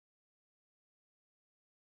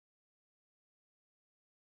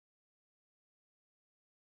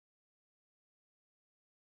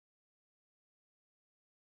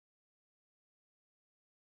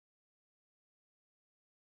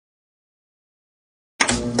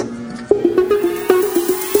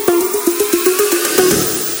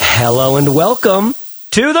Hello and welcome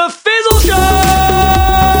to the Fizzle Show!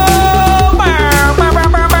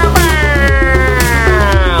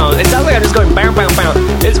 It sounds like I'm just going bow, bow, bow.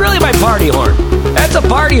 It's really my party horn. That's a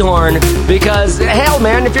party horn because, hell,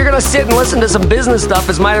 man, if you're going to sit and listen to some business stuff,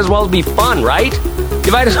 it might as well be fun, right?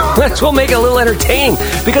 You might as well make it a little entertaining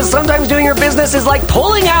because sometimes doing your business is like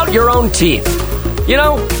pulling out your own teeth. You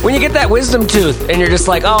know, when you get that wisdom tooth and you're just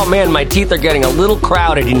like, oh man, my teeth are getting a little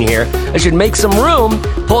crowded in here. I should make some room,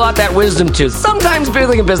 pull out that wisdom tooth. Sometimes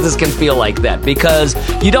building a business can feel like that because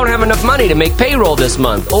you don't have enough money to make payroll this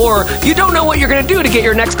month, or you don't know what you're going to do to get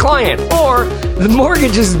your next client, or the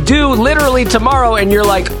mortgage is due literally tomorrow and you're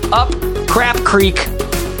like up crap creek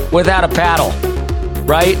without a paddle,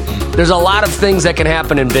 right? There's a lot of things that can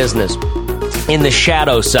happen in business. In the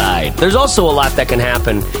shadow side, there's also a lot that can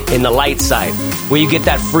happen in the light side, where you get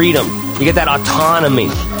that freedom, you get that autonomy,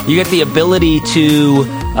 you get the ability to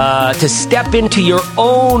step into your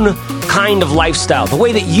own kind of lifestyle, the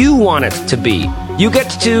way that you want it to be. You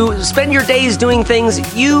get to spend your days doing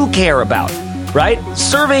things you care about, right?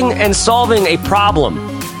 Serving and solving a problem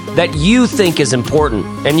that you think is important,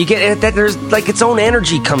 and you get that there's like its own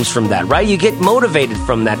energy comes from that, right? You get motivated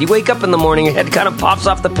from that. You wake up in the morning, your head kind of pops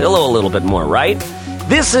off the pillow a little bit more, right?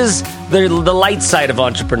 This is the light side of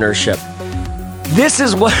entrepreneurship. This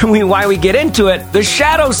is why we get into it. The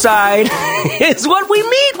shadow side is what we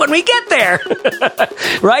meet when we get there,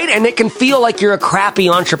 right? And it can feel like you're a crappy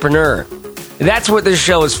entrepreneur. That's what this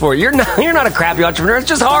show is for. You're not a crappy entrepreneur. It's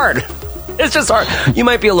just hard. It's just hard. You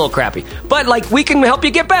might be a little crappy, but like we can help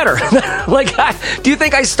you get better. Do you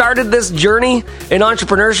think I started this journey in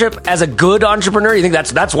entrepreneurship as a good entrepreneur? You think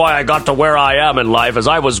that's why I got to where I am in life, as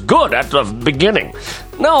I was good at the beginning?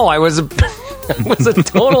 No, I was a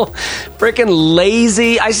total freaking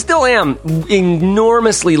lazy. I still am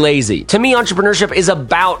enormously lazy. To me, entrepreneurship is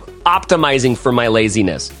about optimizing for my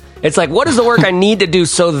laziness. It's like, what is the work I need to do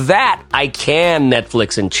so that I can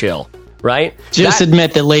Netflix and chill? Right? Just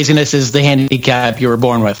admit that laziness is the handicap you were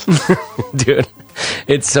born with. Dude,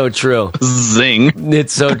 it's so true. Zing.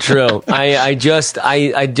 It's so true. I just,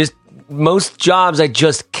 most jobs, I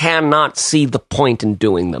just cannot see the point in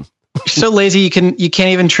doing them. You're so lazy you can't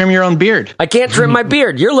even trim your own beard. I can't trim my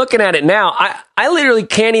beard. You're looking at it now. I literally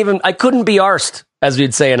can't even, I couldn't be arsed, as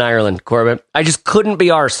we'd say in Ireland, Corbett. I just couldn't be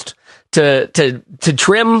arsed to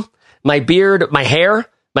trim my beard, my hair.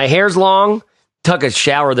 My hair's long. Took a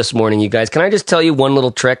shower this morning, you guys. Can I just tell you one little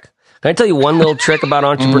trick? Can I tell you one little trick about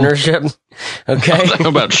entrepreneurship? Okay. I'll talk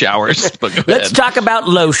about showers. But go Let's ahead. talk about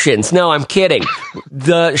lotions. No, I'm kidding.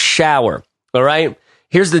 The shower. All right.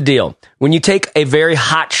 Here's the deal. When you take a very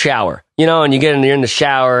hot shower, and you're in the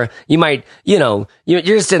shower, you might, you're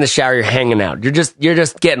just in the shower, you're hanging out. You're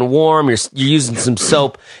just getting warm. You're using some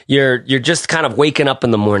soap. You're just kind of waking up in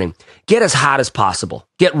the morning. Get as hot as possible.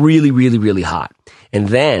 Get really, really, really hot. And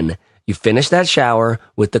then you finish that shower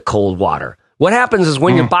with the cold water. What happens is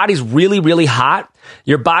when your body's really, really hot,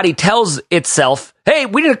 your body tells itself, hey,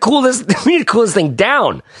 we need to cool this thing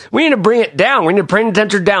down. We need to bring it down. We need to bring the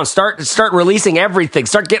temperature down. Start releasing everything.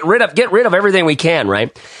 Get rid of everything we can,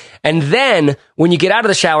 right? And then when you get out of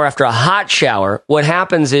the shower after a hot shower, what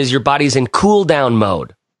happens is your body's in cool down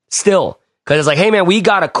mode still. Cause it's like, hey man, we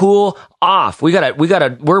gotta cool off.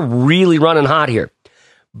 We're really running hot here.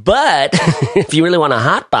 But if you really want to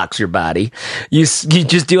hotbox your body, you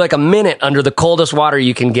just do like a minute under the coldest water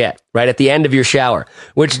you can get right at the end of your shower,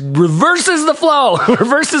 which reverses the flow,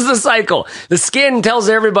 reverses the cycle. The skin tells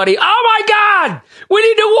everybody, oh my God, we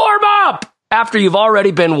need to warm up. After you've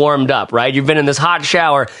already been warmed up, right? You've been in this hot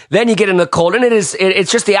shower, then you get in the cold, and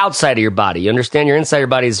it's just the outside of your body. You understand? Your inside of your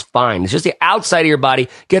body is fine. It's just the outside of your body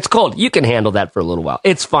gets cold. You can handle that for a little while.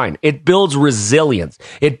 It's fine. It builds resilience.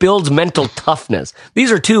 It builds mental toughness.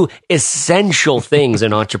 These are two essential things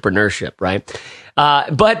in entrepreneurship, right?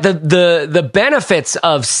 But the benefits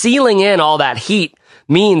of sealing in all that heat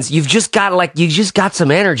means you've just got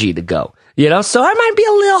some energy to go. So I might be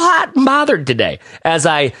a little hot and bothered today as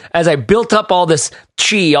I built up all this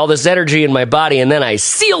chi, all this energy in my body, and then I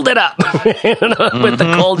sealed it up with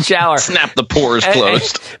the cold shower. Snap the pores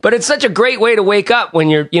closed. But it's such a great way to wake up when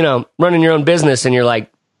you're, running your own business and you're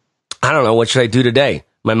like, I don't know, what should I do today?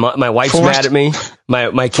 My wife's mad at me.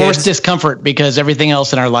 My kids. Forced discomfort because everything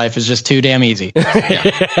else in our life is just too damn easy.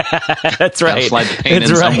 That's right. Slide the pain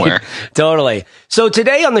in somewhere. Totally. So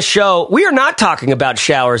today on the show, we are not talking about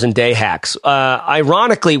showers and day hacks.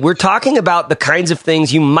 Ironically, we're talking about the kinds of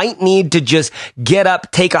things you might need to just get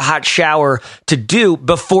up, take a hot shower to do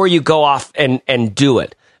before you go off and do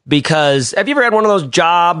it. Because have you ever had one of those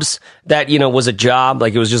jobs that, was a job,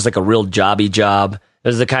 like it was just like a real jobby job?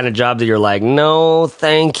 This is the kind of job that you're like, no,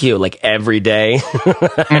 thank you. Like every day,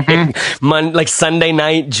 like Sunday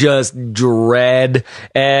night, just dread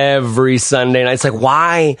every Sunday night. It's like,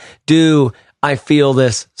 why do I feel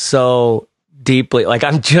this so deeply? Like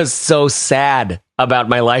I'm just so sad about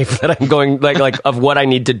my life that I'm going like of what I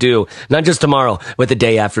need to do, not just tomorrow, but the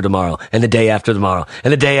day after tomorrow, and the day after tomorrow,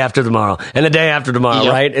 and the day after tomorrow, and the day after tomorrow.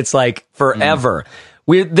 Yep. Right? It's like forever.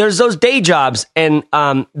 There's those day jobs, and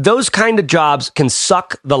those kind of jobs can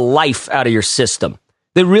suck the life out of your system.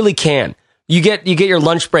 They really can. You get your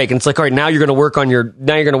lunch break, and it's like, all right, now you're going to work on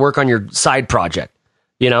your side project.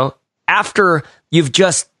 You know, after you've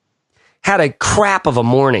just had a crap of a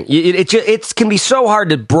morning, it can be so hard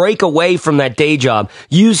to break away from that day job.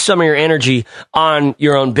 Use some of your energy on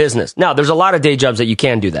your own business. Now, there's a lot of day jobs that you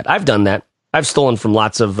can do that. I've done that. I've stolen from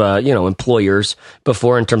lots of employers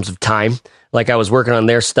before in terms of time. Like I was working on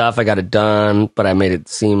their stuff, I got it done, but I made it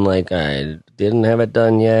seem like I didn't have it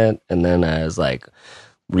done yet. And then I was like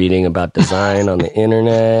reading about design on the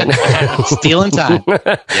internet. Stealing time.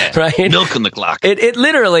 Right? Milking the clock. It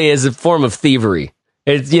literally is a form of thievery.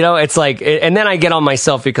 It's like, and then I get on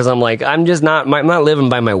myself because I'm like, I'm not living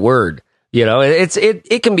by my word. You know,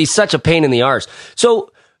 it can be such a pain in the arse.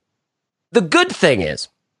 So the good thing is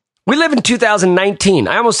we live in 2019.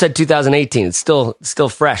 I almost said 2018. It's still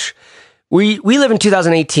fresh. We live in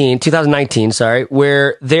 2019,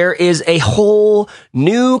 where there is a whole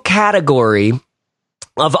new category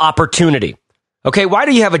of opportunity. Okay, why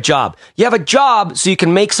do you have a job? You have a job so you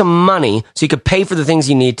can make some money, so you can pay for the things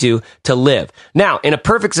you need to live. Now, in a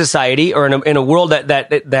perfect society or in a world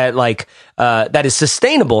that is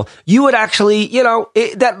sustainable, you would actually,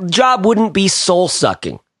 that job wouldn't be soul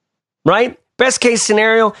sucking, right? Best case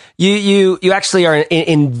scenario, you actually are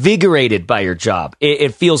invigorated by your job.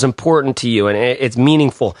 It feels important to you, and it's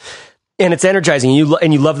meaningful, and it's energizing.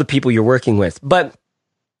 And you love the people you're working with. But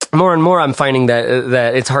more and more, I'm finding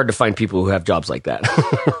that it's hard to find people who have jobs like that,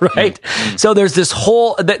 right? Mm-hmm. So there's this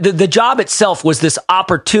whole the job itself was this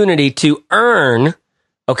opportunity to earn,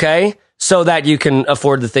 okay, so that you can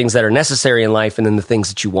afford the things that are necessary in life and then the things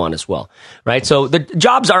that you want as well, right? So the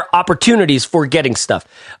jobs are opportunities for getting stuff.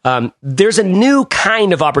 There's a new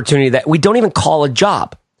kind of opportunity that we don't even call a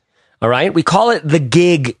job, all right? We call it the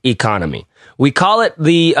gig economy. We call it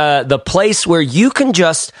the place where you can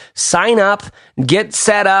just sign up, get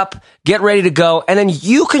set up, get ready to go, and then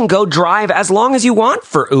you can go drive as long as you want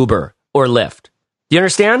for Uber or Lyft. Do you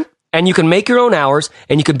understand? And you can make your own hours,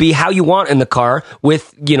 and you can be how you want in the car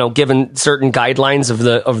with, given certain guidelines of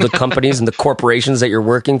the companies and the corporations that you're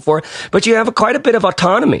working for. But you have quite a bit of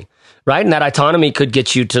autonomy, right? And that autonomy could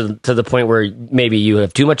get you to the point where maybe you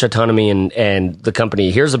have too much autonomy and the company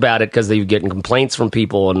hears about it because they're getting complaints from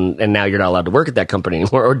people, and now you're not allowed to work at that company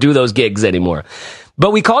anymore or do those gigs anymore.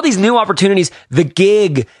 But we call these new opportunities the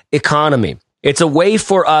gig economy. It's a way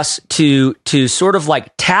for us to sort of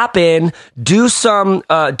like tap in, do some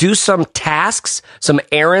tasks, some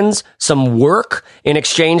errands, some work in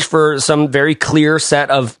exchange for some very clear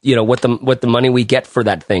set of, what the money we get for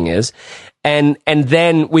that thing is. And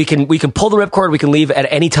then we can pull the ripcord, we can leave at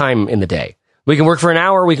any time in the day. We can work for an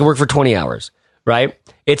hour, we can work for 20 hours, right?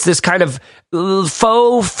 It's this kind of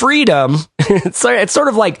faux freedom. It's sort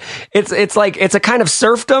of like it's a kind of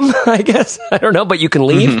serfdom, I guess. I don't know, but you can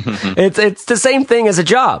leave. It's the same thing as a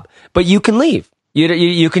job, but you can leave.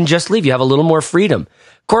 You can just leave. You have a little more freedom.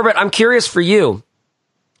 Corbett, I'm curious for you.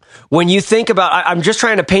 When you think about, I'm just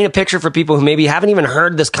trying to paint a picture for people who maybe haven't even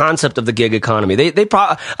heard this concept of the gig economy.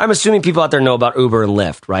 I'm assuming people out there know about Uber and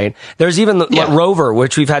Lyft, right? There's even Rover,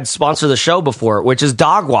 which we've had sponsor the show before, which is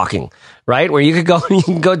dog walking, right? Where you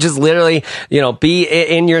can go just literally, be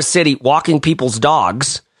in your city walking people's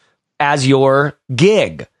dogs as your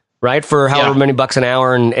gig, right? For however many bucks an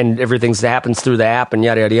hour and everything that happens through the app and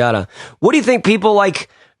yada, yada, yada. What do you think people like?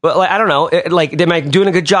 Well, I don't know. Am I doing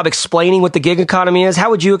a good job explaining what the gig economy is? How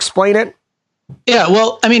would you explain it? Yeah,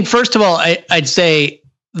 well, I mean, first of all, I'd say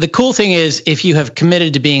the cool thing is if you have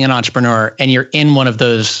committed to being an entrepreneur and you're in one of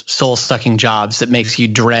those soul-sucking jobs that makes you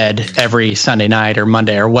dread every Sunday night or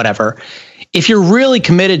Monday or whatever, if you're really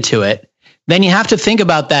committed to it, then you have to think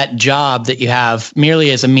about that job that you have merely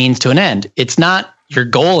as a means to an end. It's not your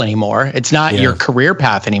goal anymore. It's not your career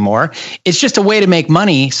path anymore. It's just a way to make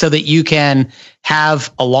money so that you can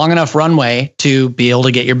have a long enough runway to be able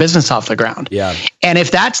to get your business off the ground. Yeah. And if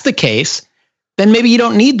that's the case, then maybe you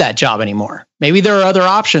don't need that job anymore. Maybe there are other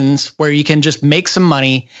options where you can just make some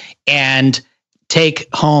money and take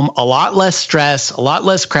home a lot less stress, a lot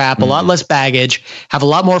less crap, a lot less baggage, have a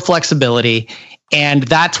lot more flexibility. And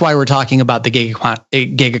that's why we're talking about the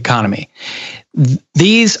gig economy.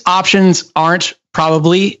 These options aren't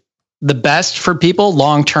probably the best for people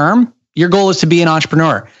long term, your goal is to be an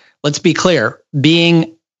entrepreneur. Let's be clear.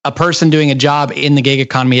 Being a person doing a job in the gig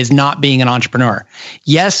economy is not being an entrepreneur.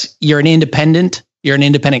 Yes, you're an independent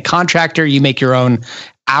contractor. You make your own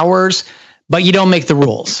hours, but you don't make the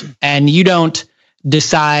rules and you don't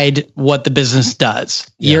decide what the business does.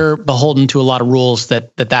 Yeah. You're beholden to a lot of rules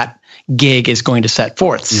that gig is going to set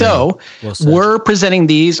forth. Yeah. So we're presenting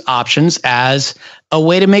these options as a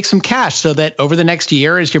way to make some cash so that over the next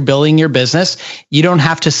year, as you're building your business, you don't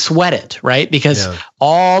have to sweat it, right? Because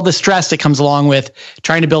all the stress that comes along with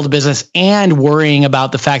trying to build a business and worrying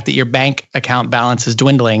about the fact that your bank account balance is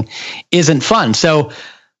dwindling isn't fun. So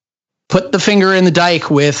put the finger in the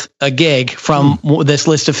dike with a gig from this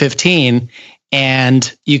list of 15,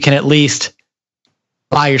 and you can at least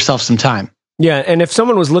buy yourself some time. Yeah, and if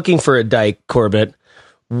someone was looking for a dike, Corbett,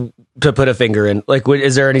 to put a finger in, like,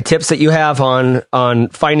 is there any tips that you have on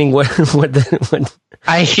finding what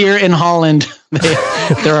I hear in Holland,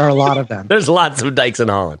 there are a lot of them. There's lots of dikes in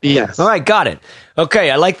Holland. Yes. All right, got it. Okay,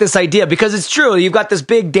 I like this idea because it's true. You've got this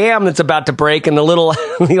big dam that's about to break and a little,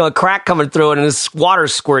 a crack coming through it and this water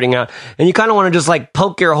squirting out. And you kind of want to just like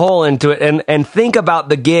poke your hole into it and think about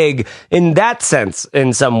the gig in that sense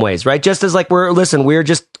in some ways, right? Just as like we're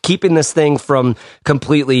just keeping this thing from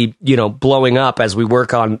completely, blowing up as we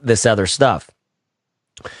work on this other stuff.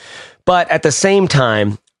 But at the same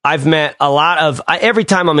time, I've met a lot of, every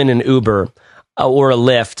time I'm in an Uber or a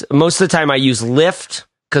Lyft, most of the time I use Lyft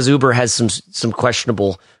because Uber has some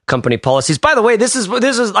questionable company policies. By the way, this is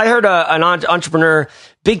I heard an entrepreneur,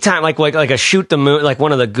 big time, like a shoot the moon, like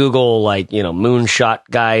one of the Google, moonshot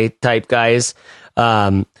guy type guys,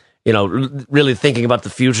 really thinking about the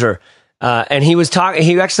future. And he was talking,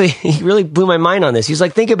 he really blew my mind on this. He's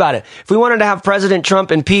like, think about it. If we wanted to have President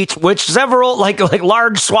Trump impeached, which several, like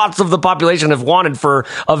large swaths of the population have wanted for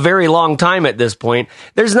a very long time at this point,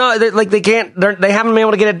 they haven't been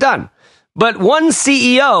able to get it done. But one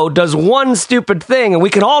CEO does one stupid thing and we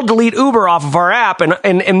can all delete Uber off of our app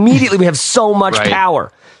and immediately we have so much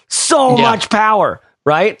power. Much power.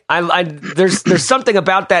 Right? There's something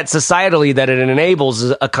about that societally that it enables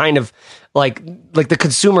a kind of like the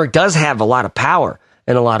consumer does have a lot of power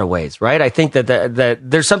in a lot of ways, right? I think that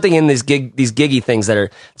there's something in these giggy things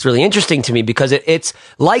it's really interesting to me because it's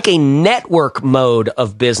like a network mode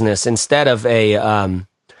of business instead of a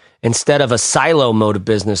silo mode of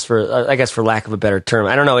business, for I guess for lack of a better term.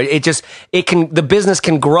 I don't know. The business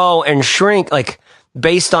can grow and shrink like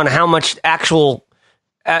based on how much actual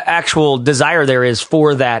desire there is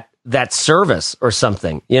for that service or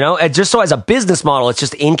something, just so as a business model, it's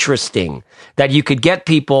just interesting that you could get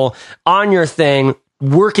people on your thing,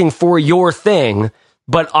 working for your thing,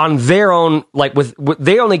 but on their own, like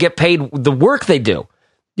they only get paid the work they do,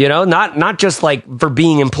 not just like for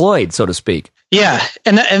being employed, so to speak. Yeah.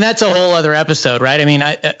 And that's a whole other episode, right? I mean,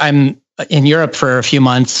 I'm in Europe for a few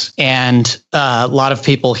months and a lot of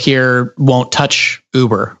people here won't touch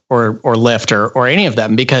Uber or Lyft or any of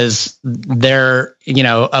them because they're,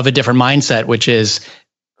 of a different mindset, which is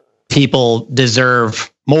people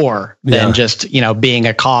deserve more than just, being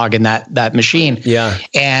a cog in that machine. Yeah.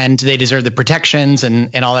 And they deserve the protections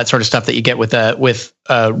and all that sort of stuff that you get with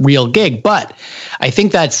a real gig. But I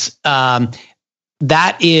think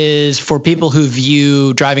that is for people who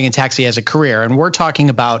view driving a taxi as a career. And we're talking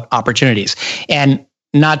about opportunities and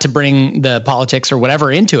not to bring the politics or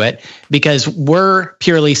whatever into it, because we're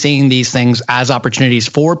purely seeing these things as opportunities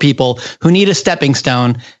for people who need a stepping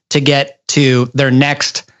stone to get to their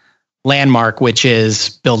next landmark, which is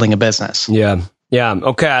building a business. Yeah. Yeah.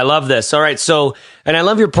 Okay. I love this. All right. So, and I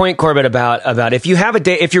love your point, Corbett, about if you have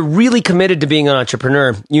if you're really committed to being an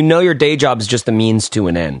entrepreneur, your day job is just a means to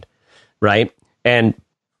an end, right? And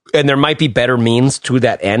there might be better means to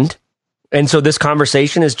that end. And so this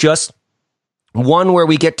conversation is just one where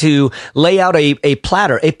we get to lay out a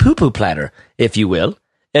platter, a poo-poo platter, if you will.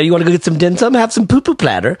 And you want to go get some dim sum, have some poo-poo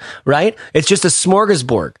platter, right? It's just a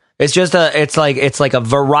smorgasbord. It's just it's like a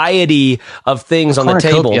variety of things on the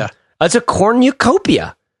table. It's a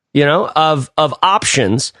cornucopia, of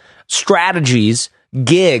options, strategies,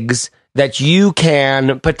 gigs that you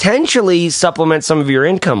can potentially supplement some of your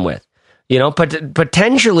income with.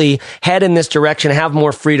 Potentially head in this direction, have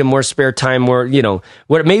more freedom, more spare time, more,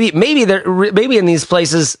 maybe in these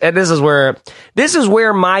places, and this is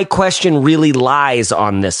where my question really lies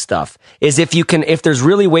on this stuff, is if there's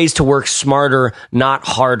really ways to work smarter, not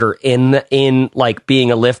harder in like being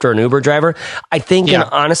a Lyft or an Uber driver, I think, and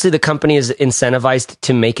honestly, the company is incentivized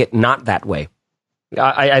to make it not that way.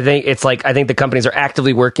 I think the companies are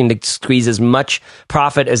actively working to squeeze as much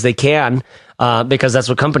profit as they can, because that's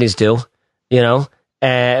what companies do. But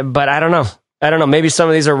I don't know. I don't know. Maybe some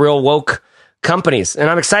of these are real woke companies, and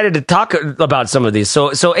I'm excited to talk about some of these.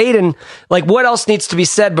 So Aiden, like, what else needs to be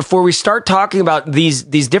said before we start talking about these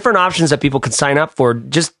different options that people can sign up for,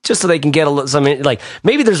 just so they can get something, like,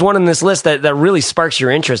 maybe there's one in this list that really sparks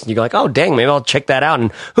your interest, and you go like, oh dang, maybe I'll check that out.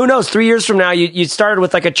 And who knows, 3 years from now, you started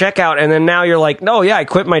with like a checkout, and then now you're like, no, yeah, I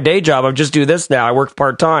quit my day job, I just do this now, I work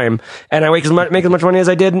part-time, and I make as much money as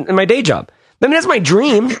I did in my day job. I mean, that's my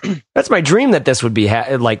dream. That's my dream, that this would be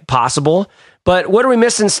like possible. But what are we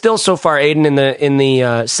missing still so far, Aiden, in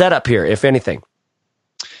the setup here, if anything?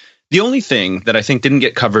 The only thing that I think didn't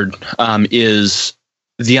get covered is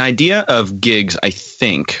the idea of gigs, I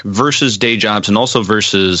think, versus day jobs, and also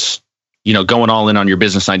versus, going all in on your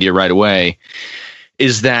business idea right away,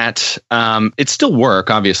 is that it's still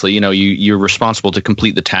work, obviously. You're responsible to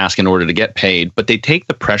complete the task in order to get paid, but they take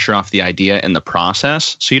the pressure off the idea and the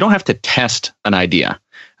process, so you don't have to test an idea.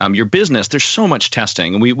 Your business, there's so much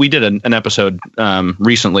testing. We did an episode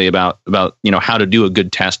recently about how to do a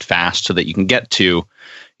good test fast so that you can get to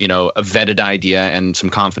a vetted idea and some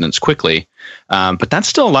confidence quickly. But that's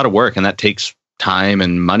still a lot of work, and that takes time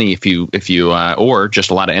and money if you or just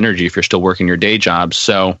a lot of energy if you're still working your day job.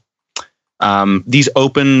 So these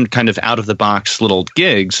open kind of out of the box little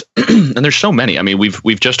gigs, and there's so many. I mean,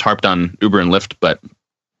 we've just harped on Uber and Lyft, but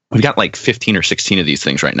we've got like 15 or 16 of these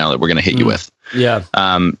things right now that we're going to hit you with. Yeah.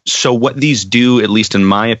 So what these do, at least in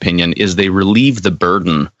my opinion, is they relieve the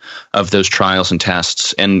burden of those trials and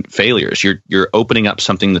tests and failures. You're opening up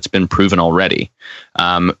something that's been proven already.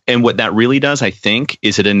 And what that really does, I think,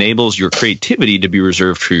 is it enables your creativity to be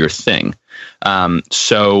reserved for your thing.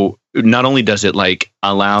 So not only does it like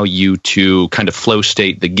allow you to kind of flow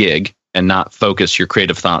state the gig and not focus your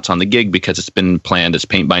creative thoughts on the gig because it's been planned, it's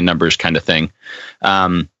paint by numbers kind of thing.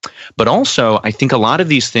 But also, I think a lot of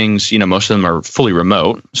these things, most of them are fully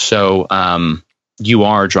remote. So you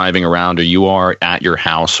are driving around, or you are at your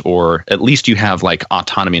house, or at least you have like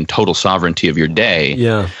autonomy and total sovereignty of your day.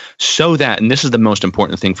 Yeah. So that, and this is the most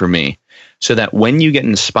important thing for me, so that when you get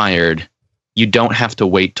inspired, you don't have to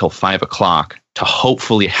wait till 5 o'clock to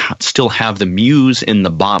hopefully still have the muse in the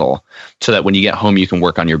bottle, so that when you get home, you can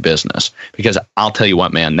work on your business. Because I'll tell you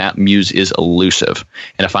what, man, that muse is elusive.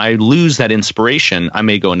 And if I lose that inspiration, I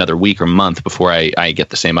may go another week or month before I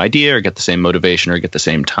get the same idea, or get the same motivation, or get the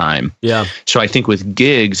same time. Yeah. So I think with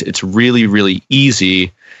gigs, it's really, really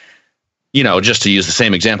easy, just to use the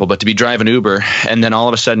same example, but to be driving Uber, and then all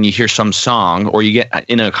of a sudden you hear some song, or you get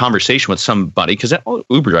in a conversation with somebody, because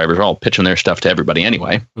Uber drivers are all pitching their stuff to everybody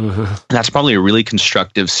anyway. Mm-hmm. That's probably a really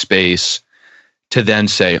constructive space to then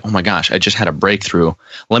say, oh my gosh, I just had a breakthrough.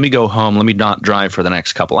 Let me go home. Let me not drive for the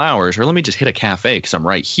next couple hours, or let me just hit a cafe because I'm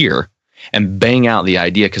right here and bang out the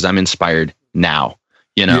idea because I'm inspired now,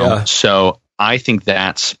 Yeah. So I think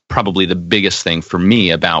that's probably the biggest thing for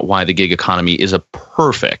me about why the gig economy is a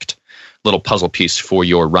perfect little puzzle piece for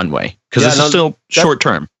your runway, because this is still short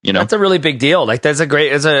term. That's a really big deal. Like, that's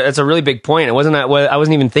it's a really big point. I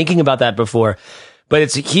wasn't even thinking about that before, but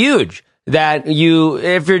it's huge that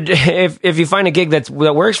if you find a gig that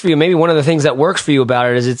works for you, maybe one of the things that works for you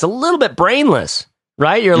about it is it's a little bit brainless.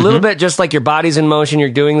 Right? You're a little bit just like your body's in motion. You're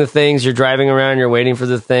doing the things. You're driving around. You're waiting for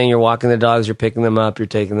the thing. You're walking the dogs. You're picking them up. You're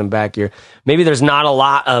taking them back. Maybe there's not a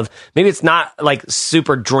lot of, maybe it's not like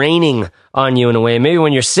super draining on you in a way. Maybe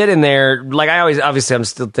when you're sitting there, like obviously I'm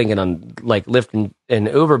still thinking on like Lyft and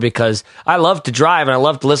Uber, because I love to drive and I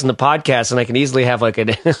love to listen to podcasts, and I can easily have like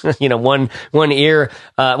a,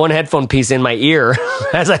 one headphone piece in my ear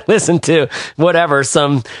as I listen to whatever,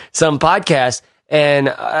 some podcast.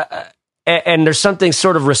 And there's something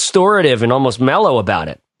sort of restorative and almost mellow about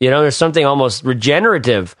it. There's something almost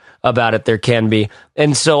regenerative about it. There can be.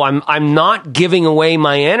 And so I'm not giving away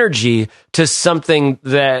my energy to something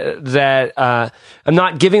that I'm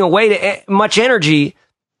not giving away much energy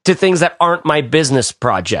to things that aren't my business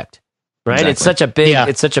project. Right. Exactly.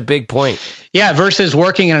 It's such a big point. Yeah. Versus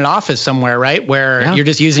working in an office somewhere, right, where you're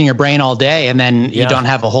just using your brain all day, and then you don't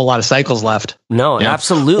have a whole lot of cycles left. No,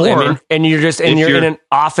 absolutely. Or, and you're in an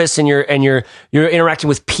office, and you're interacting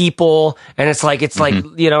with people, and it's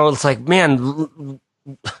like, man,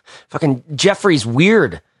 fucking Jeffrey's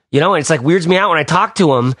weird. And it's like weirds me out when I talk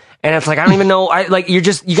to him, and it's like, I don't even know.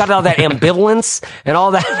 You got all that ambivalence and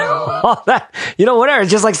all that, whatever. It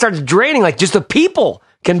just like starts draining, like just the people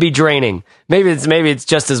can be draining. Maybe it's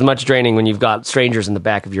just as much draining when you've got strangers in the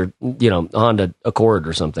back of your, Honda Accord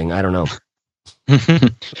or something. I don't know.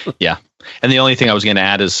 Yeah. And the only thing I was going to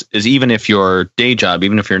add is even if your day job,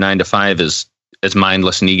 even if your 9 to 5 is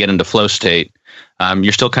mindless and you get into flow state,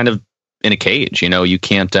 you're still kind of in a cage. You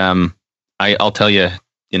can't, I'll tell you,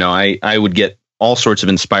 I would get all sorts of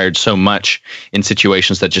inspired so much in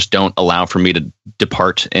situations that just don't allow for me to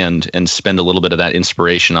depart and spend a little bit of that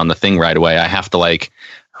inspiration on the thing right away. I have to like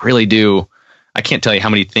really do. I can't tell you how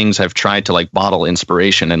many things I've tried to like bottle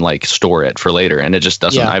inspiration and like store it for later, and it just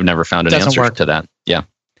doesn't. I've never found an answer to that. Yeah.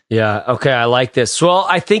 Yeah. Okay. I like this. Well,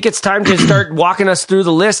 I think it's time to start walking us through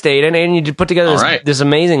the list, Aiden. Aiden, you put together this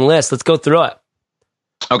amazing list. Let's go through it.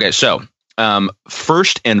 Okay. So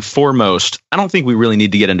first and foremost, I don't think we really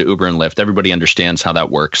need to get into Uber and Lyft. Everybody understands how that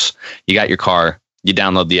works. You got your car, you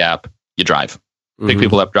download the app, you drive, pick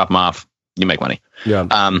people up, drop them off, you make money.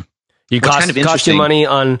 Yeah. You cost you money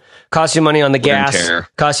on the gas,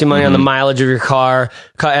 cost you money on the mileage of your car.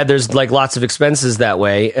 There's like lots of expenses that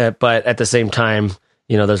way, but at the same time,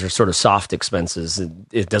 you know, those are sort of soft expenses.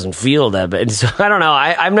 It doesn't feel that bad. So I don't know.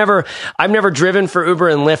 I've never driven for Uber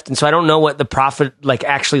and Lyft, and so I don't know what the profit like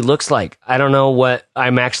actually looks like. I don't know what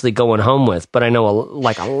I'm actually going home with, but I know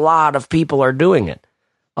a lot of people are doing it.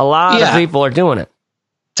 A lot of people are doing it.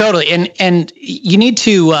 Totally, and you need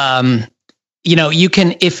to. You know, you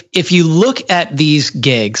can if you look at these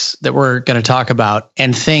gigs that we're going to talk about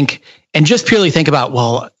and just purely think about,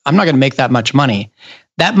 well, I'm not going to make that much money.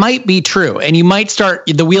 That might be true. And you might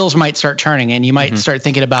the wheels might start turning, and you might start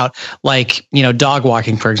thinking about like, you know, dog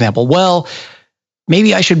walking, for example. Well,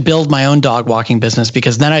 maybe I should build my own dog walking business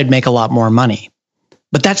because then I'd make a lot more money.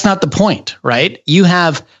 But that's not the point, right? You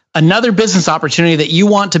have another business opportunity that you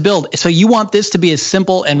want to build. So you want this to be as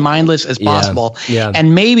simple and mindless as possible. Yeah.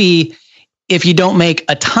 And maybe if you don't make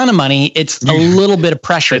a ton of money, it's a little bit of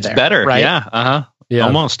pressure there. It's better. Right? Yeah. Yeah.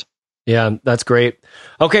 Almost. Yeah, that's great.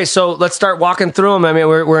 Okay, so let's start walking through them. I mean,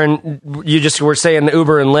 we're saying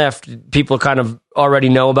Uber and Lyft. People kind of already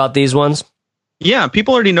know about these ones. Yeah,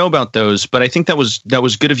 people already know about those, but I think that was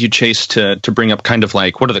good of you, Chase, to bring up kind of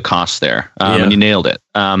like what are the costs there, and you nailed it.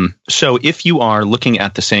 So if you are looking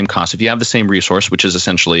at the same cost, if you have the same resource, which is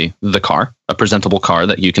essentially the car, a presentable car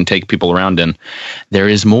that you can take people around in, there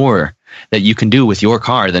is more that you can do with your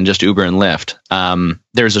car than just Uber and Lyft.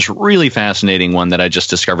 There's this really fascinating one that I just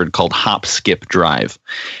discovered called Hop, Skip, Drive.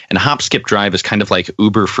 And Hop, Skip, Drive is kind of like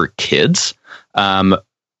Uber for kids.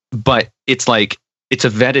 But it's like, it's a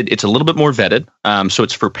little bit more vetted. So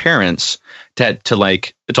it's for parents to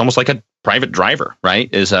like, it's almost like a private driver,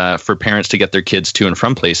 right? Is for parents to get their kids to and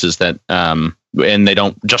from places that, and they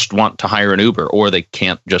don't just want to hire an Uber, or they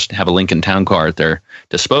can't just have a Lincoln Town Car at their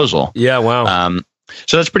disposal. Yeah. Wow.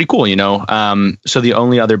 So that's pretty cool, you know. So the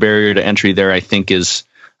only other barrier to entry there, I think, is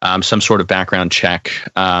some sort of background check.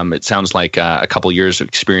 It sounds like a couple years of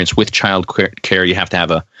experience with child care. You have to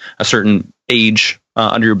have a certain age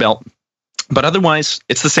under your belt. But otherwise,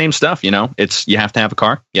 it's the same stuff, you know. You have to have a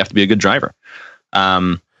car. You have to be a good driver.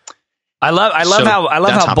 I love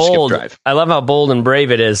how bold and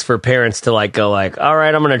brave it is for parents to like go like, all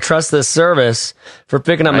right, I'm going to trust this service for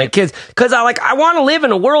picking up my kids, because I want to live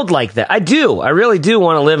in a world like that. I really do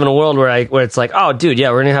want to live in a world where it's like, oh, dude, yeah,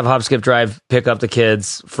 we're going to have Hop, Skip, Drive, pick up the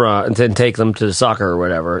kids and then take them to soccer or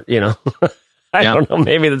whatever, you know. I don't know.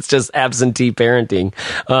 Maybe that's just absentee parenting.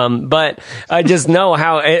 But I just know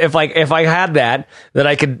how if I had that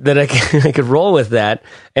I could roll with that,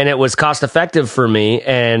 and it was cost effective for me,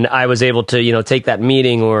 and I was able to, you know, take that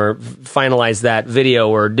meeting or finalize that video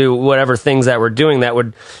or do whatever things that we're doing that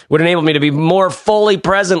would enable me to be more fully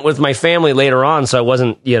present with my family later on. So I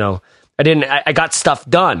wasn't, you know, I got stuff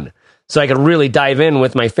done, so I could really dive in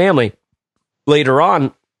with my family later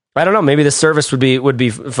on. I don't know. Maybe the service would be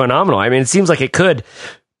phenomenal. I mean, it seems like it could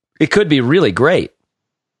be really great.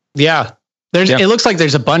 Yeah, It looks like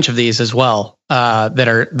there's a bunch of these as well that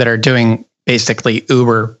are doing basically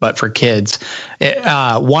Uber but for kids.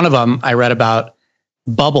 One of them I read about,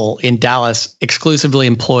 Bubble in Dallas, exclusively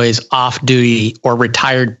employs off-duty or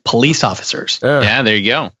retired police officers. Yeah, there you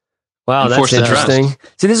go. Wow, that's interesting.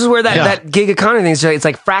 See, this is where that gig economy thing is. It's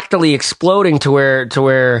like fractally exploding to where.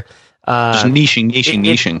 Just niching.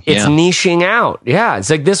 It's niching out. Yeah. It's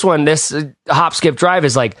like this Hop, Skip, Drive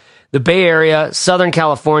is like the Bay Area, Southern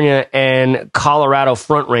California, and Colorado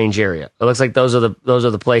Front Range area. It looks like those are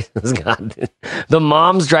the places. God, the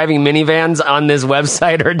moms driving minivans on this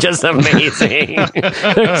website are just amazing.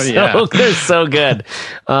 They're so good.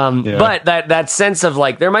 But that sense of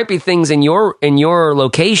like, there might be things in your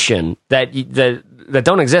location that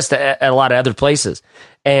don't exist at a lot of other places.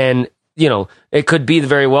 And, you know, it could be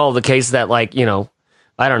very well the case that, like, you know,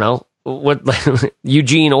 I don't know what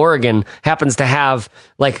Eugene, Oregon happens to have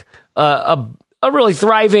like a really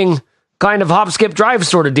thriving kind of Hop, Skip, Drive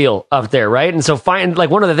sort of deal up there, right? And so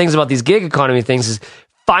one of the things about these gig economy things is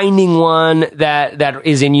finding one that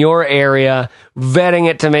is in your area, vetting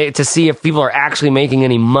it to see if people are actually making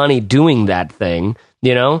any money doing that thing.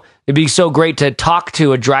 You know, It'd be so great to talk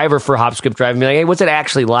to a driver for Hop Skip Drive and be like, hey, what's it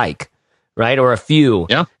actually like? Right? Or a few.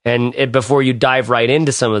 Yeah. And before you dive right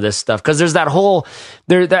into some of this stuff. Because there's that whole,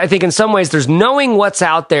 I think in some ways there's knowing what's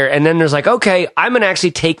out there. And then there's like, okay, I'm going to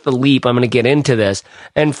actually take the leap. I'm going to get into this.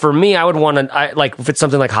 And for me, I would want to, like, if it's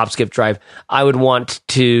something like Hop Skip Drive, I would want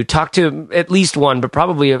to talk to at least one, but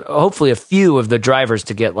probably, hopefully a few of the drivers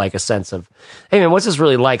to get like a sense of, hey man, what's this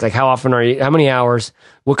really like? Like, how often are you, how many hours?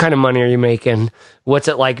 What kind of money are you making? What's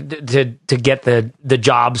it like to get the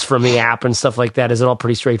jobs from the app and stuff like that? Is it all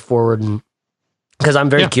pretty straightforward? And because I'm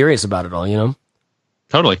very curious about it all, you know?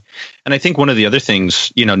 Totally. And I think one of the other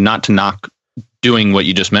things, you know, not to knock doing what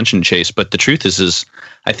you just mentioned, Chase, but the truth is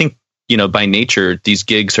I think, you know, by nature, these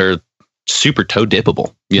gigs are super toe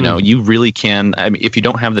dippable. You know, you really can. I mean, if you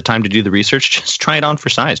don't have the time to do the research, just try it on for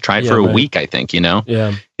size. Try it for a week, I think, you know?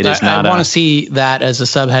 Yeah. It is not. I want to see that as a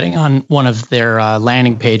subheading on one of their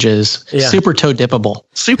landing pages. Yeah. Super toe dippable.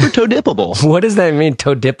 Super toe dippable. What does that mean?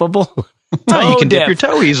 Toe dippable? Oh, you can dip your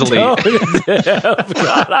toe easily. God,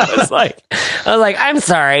 I was like, I'm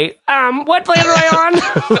sorry. What planet am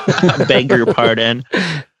I on? Beg your pardon.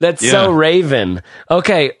 That's so Raven.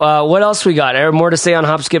 Okay, what else we got? More to say on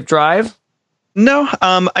Hop Skip Drive? No,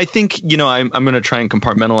 I think, you know, I'm going to try and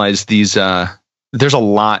compartmentalize these. There's a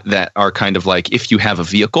lot that are kind of like, if you have a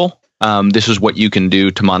vehicle, this is what you can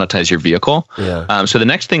do to monetize your vehicle. Yeah. So the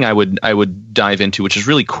next thing I would dive into, which is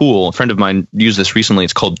really cool. A friend of mine used this recently.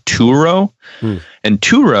 It's called Turo, and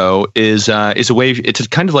Turo is a way. It's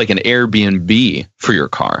kind of like an Airbnb for your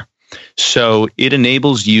car. So it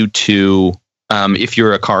enables you to, if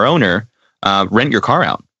you're a car owner, rent your car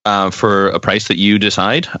out. For a price that you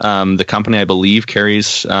decide. The company, I believe,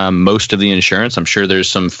 carries most of the insurance. I'm sure there's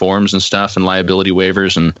some forms and stuff and liability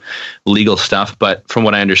waivers and legal stuff. But from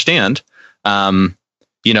what I understand,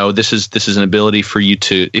 you know, this is an ability for you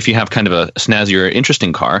to, if you have kind of a snazzy or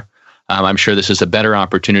interesting car, I'm sure this is a better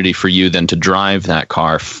opportunity for you than to drive that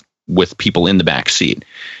car with people in the back seat.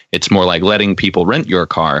 It's more like letting people rent your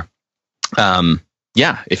car.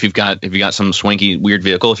 Yeah, if you've got some swanky weird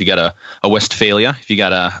vehicle, if you got a Westphalia, if you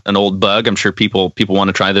got an old Bug, I'm sure people want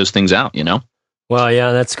to try those things out, you know? Well,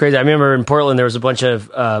 yeah, that's crazy. I remember in Portland there was a bunch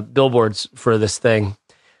of billboards for this thing,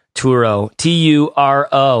 Turo,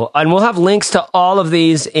 Turo, and we'll have links to all of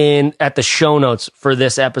these at the show notes for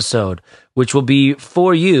this episode, which will be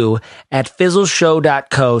for you at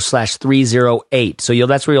fizzleshow.co/308. So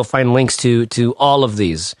that's where you'll find links to all of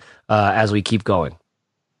these as we keep going.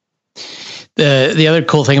 The other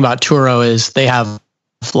cool thing about Turo is they have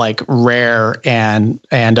like rare and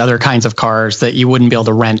other kinds of cars that you wouldn't be able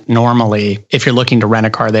to rent normally. If you're looking to rent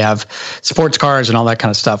a car, they have sports cars and all that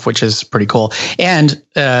kind of stuff, which is pretty cool. And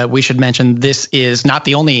we should mention this is not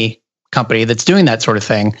the only company that's doing that sort of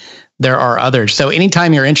thing. There are others. So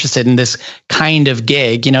anytime you're interested in this kind of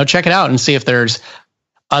gig, you know, check it out and see if there's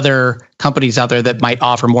other companies out there that might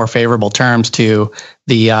offer more favorable terms to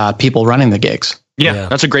the people running the gigs. Yeah,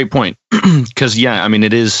 that's a great point. Because, I mean,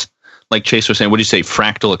 it is, like Chase was saying, what do you say,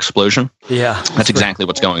 fractal explosion? Yeah. That's exactly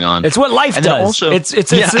what's going on. It's what life does. Also, it's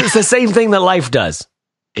the same thing that life does.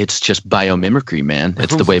 It's just biomimicry, man.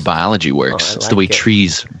 It's the way biology works. It's the way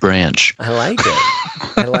trees branch. I like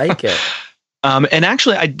it. I like it. And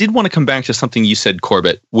actually, I did want to come back to something you said,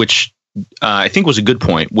 Corbett, which I think was a good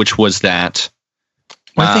point, which was that...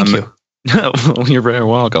 Well, thank you. You're very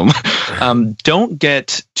welcome. Don't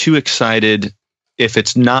get too excited if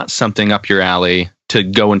it's not something up your alley to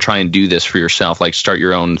go and try and do this for yourself, like start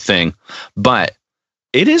your own thing. But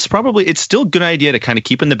it's still a good idea to kind of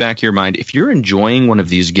keep in the back of your mind, if you're enjoying one of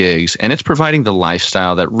these gigs and it's providing the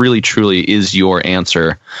lifestyle that really truly is your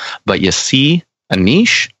answer, but you see a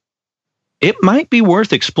niche, it might be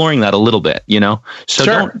worth exploring that a little bit, you know? So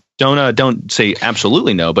sure. Don't say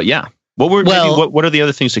absolutely no, but yeah. What are the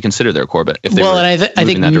other things to consider there, Corbett? I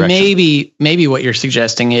think maybe what you're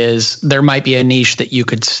suggesting is there might be a niche that you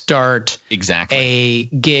could start a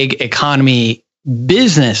gig economy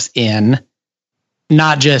business in,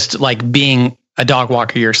 not just like being a dog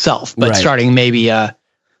walker yourself, but starting maybe a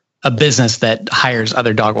business that hires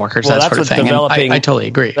other dog walkers. Well, that sort of thing. I totally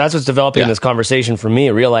agree. That's what's developing in this conversation for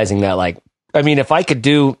me, realizing that, like, I mean, if I could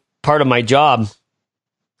do part of my job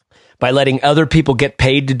by letting other people get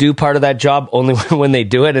paid to do part of that job only when they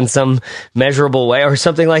do it in some measurable way or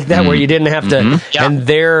something like that, where you didn't have to, and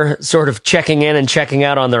they're sort of checking in and checking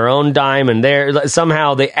out on their own dime, and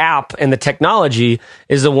somehow the app and the technology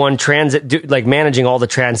is the one managing all the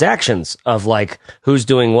transactions of like who's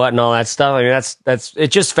doing what and all that stuff. I mean, it's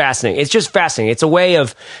just fascinating. It's just fascinating. It's a way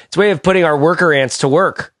of putting our worker ants to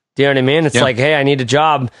work. Do you know what I mean? It's like, hey, I need a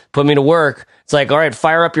job, put me to work. It's like, all right,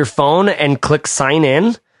 fire up your phone and click sign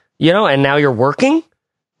in. You know, and now you're working.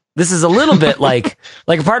 This is a little bit like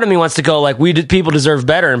a part of me wants to go like people deserve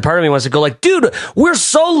better, and part of me wants to go like, dude, we're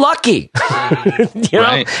so lucky. You know,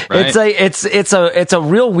 right. It's a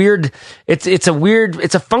real weird, it's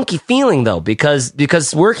a funky feeling though, because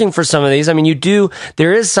working for some of these, I mean,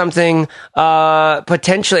 there is something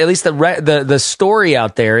potentially, at least the story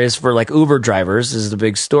out there is for like Uber drivers is the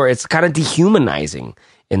big story. It's kind of dehumanizing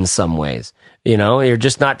in some ways. You know, you're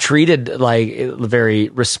just not treated like very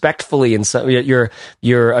respectfully, and so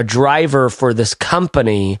you're a driver for this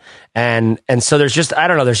company, and so there's just, I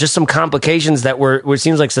don't know, there's just some complications that it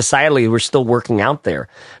seems like societally we're still working out there,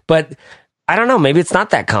 but I don't know, maybe it's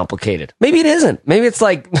not that complicated. Maybe it isn't. Maybe it's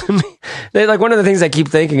like one of the things I keep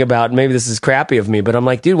thinking about, and maybe this is crappy of me, but I'm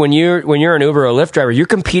like, dude, when you're an Uber or Lyft driver, you're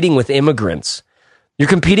competing with immigrants. You're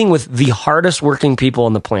competing with the hardest working people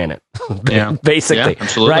on the planet, basically,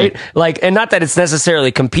 right? Like, and not that it's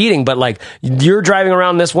necessarily competing, but like you're driving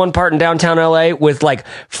around this one part in downtown LA with like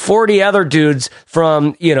 40 other dudes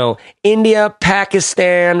from, you know, India,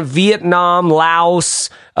 Pakistan, Vietnam, Laos,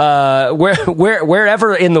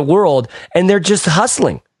 wherever in the world, and they're just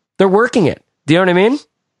hustling. They're working it. Do you know what I mean?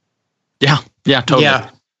 Yeah, totally. Yeah.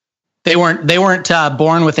 They weren't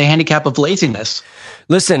born with a handicap of laziness.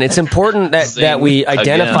 Listen, it's important that we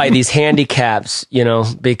identify these handicaps, you know,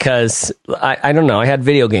 because I don't know. I had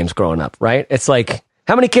video games growing up, right? It's like,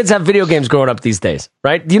 how many kids have video games growing up these days,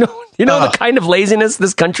 right? You know the kind of laziness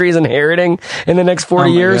this country is inheriting in the next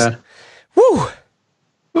 40 years. God. Woo.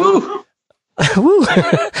 Woo. Woo.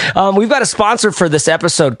 We've got a sponsor for this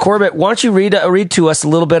episode. Corbett, why don't you read to us a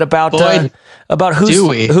little bit about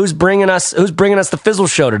who's bringing us the Fizzle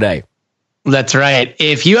Show today? That's right.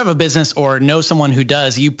 If you have a business or know someone who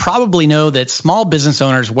does, you probably know that small business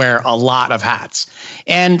owners wear a lot of hats.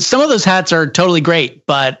 And some of those hats are totally great,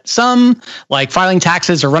 but some, like filing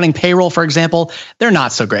taxes or running payroll, for example, they're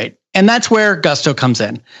not so great. And that's where Gusto comes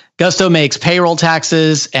in. Gusto makes payroll,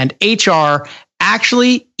 taxes, and HR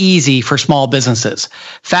actually easy for small businesses.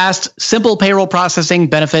 Fast, simple payroll processing,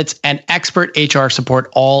 benefits, and expert HR support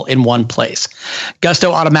all in one place.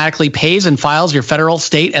 Gusto automatically pays and files your federal,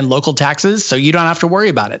 state, and local taxes, so you don't have to worry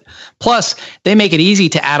about it. Plus, they make it easy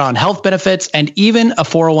to add on health benefits and even a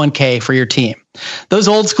 401k for your team. Those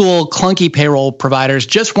old school clunky payroll providers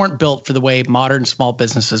just weren't built for the way modern small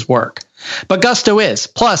businesses work. But Gusto is.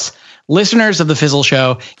 Plus, listeners of The Fizzle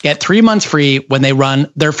Show get 3 months free when they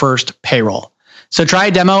run their first payroll. So try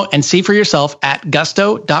a demo and see for yourself at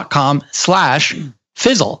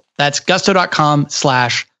gusto.com/fizzle. That's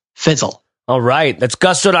gusto.com/fizzle. All right. That's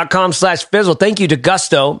gusto.com/fizzle. Thank you to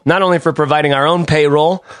Gusto, not only for providing our own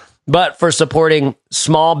payroll, but for supporting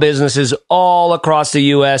small businesses all across the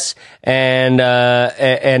U.S. and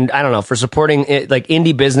I don't know, for supporting it, like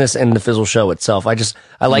indie business and the Fizzle Show itself. I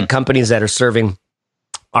like companies that are serving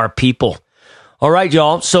our people. All right,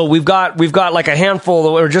 y'all. So we've got like a handful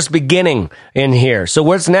that we're just beginning in here. So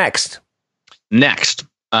what's next? Next,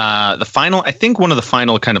 the final, I think one of the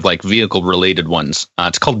final kind of like vehicle related ones.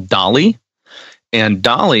 It's called Dolly, and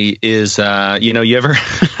Dolly is, you ever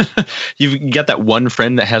you get that one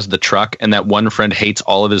friend that has the truck, and that one friend hates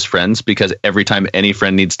all of his friends because every time any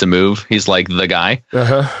friend needs to move, he's like the guy.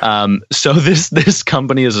 So this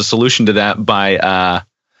company is a solution to that by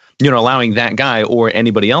allowing that guy or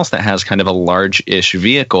anybody else that has kind of a large-ish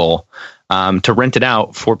vehicle to rent it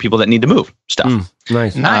out for people that need to move stuff.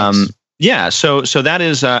 Nice. Yeah. So that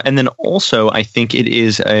is, and then also I think it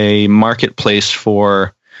is a marketplace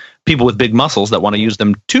for people with big muscles that want to use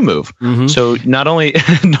them to move. So not only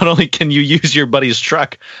can you use your buddy's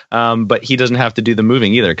truck, but he doesn't have to do the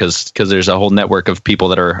moving either because there's a whole network of people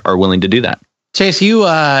that are willing to do that. Chase, you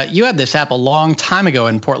had this app a long time ago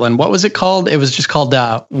in Portland. What was it called? It was just called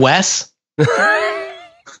Wes.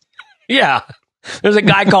 Yeah, there's a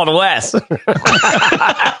guy called Wes.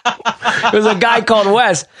 There's a guy called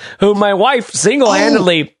Wes who my wife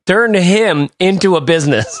single-handedly turned him into a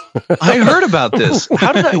business. I heard about this.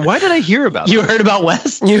 Why did I hear about You heard about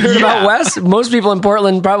Wes? You heard about Wes? Most people in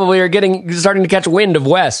Portland probably are starting to catch wind of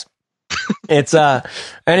Wes. It's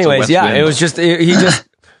anyways, yeah, it was just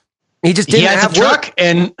he just didn't have work,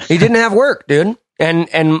 and he didn't have work, dude. And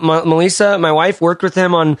Melissa, my wife, worked with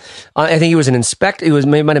him on I think he was an inspector. He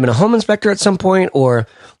might have been a home inspector at some point or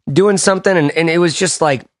doing something. And it was just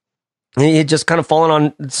like, he had just kind of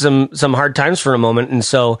fallen on some hard times for a moment. And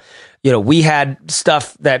so, we had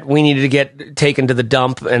stuff that we needed to get taken to the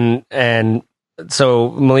dump. And so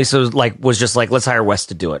Melissa was just like, let's hire Wes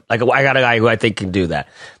to do it. Like, I got a guy who I think can do that.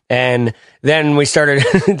 And then we started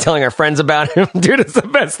telling our friends about him. Dude, it's the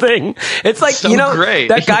best thing. It's like, great.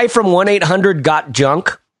 That guy from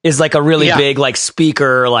 1-800-GOT-JUNK is like a really big, like,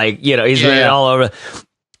 speaker, like, he's all over.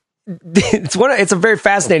 it's a very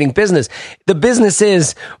fascinating business. The business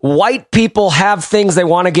is white people have things they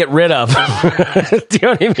want to get rid of. Do you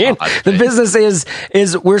know what I mean? The business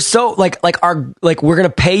is we're so like we're going to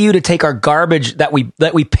pay you to take our garbage that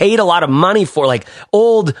we paid a lot of money for, like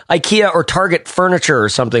old IKEA or Target furniture or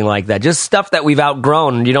something like that. Just stuff that we've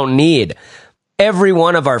outgrown and you don't need. Every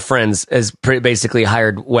one of our friends has basically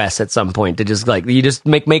hired Wes at some point to just you just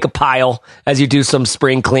make a pile as you do some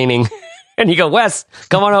spring cleaning. And you go, Wes,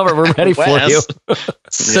 come on over. We're ready for you.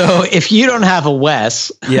 So if you don't have a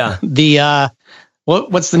Wes, the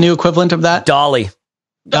what's the new equivalent of that? Dolly.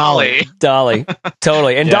 Totally.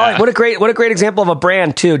 And yeah. Dolly, what a great example of a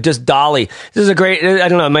brand too. Just Dolly. This is a great, I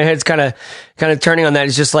don't know, my head's kind of turning on that.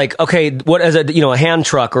 It's just like, okay, what is a hand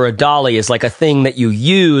truck or a dolly is like a thing that you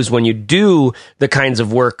use when you do the kinds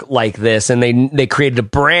of work like this. And they created a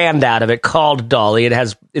brand out of it called Dolly.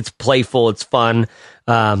 It's playful. It's fun.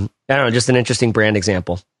 I don't know, just an interesting brand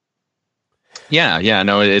example. Yeah,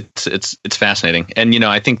 no, it's fascinating, and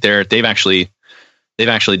I think they've actually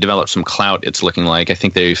developed some clout. It's looking like I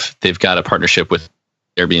think they've got a partnership with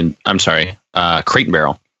Airbnb. I'm sorry, Crate and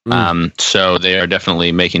Barrel. So they are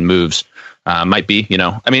definitely making moves. Might be,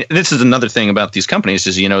 I mean, this is another thing about these companies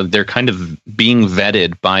is they're kind of being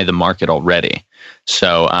vetted by the market already.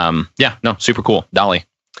 So super cool, Dolly.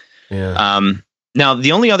 Yeah. Now,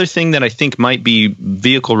 the only other thing that I think might be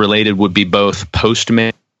vehicle related would be both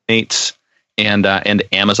Postmates and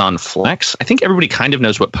Amazon Flex. I think everybody kind of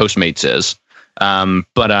knows what Postmates is.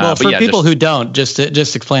 But people who don't, just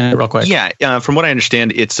explain it real quick. Yeah. From what I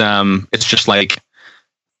understand, it's just like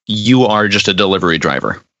you are just a delivery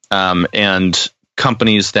driver. And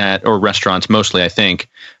companies or restaurants mostly, I think,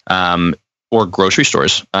 or grocery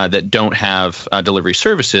stores that don't have delivery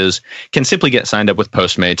services can simply get signed up with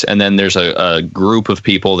Postmates. And then there's a group of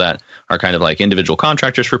people that are kind of like individual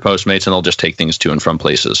contractors for Postmates, and they'll just take things to and from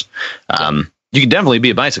places. You can definitely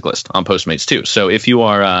be a bicyclist on Postmates too. So if you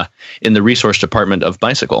are in the resource department of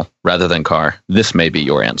bicycle rather than car, this may be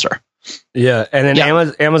your answer. Yeah. And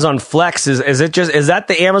then Amazon Flex, is that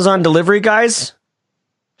the Amazon delivery guys?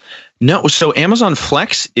 No. So Amazon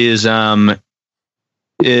Flex is,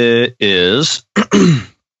 it is,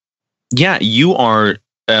 you are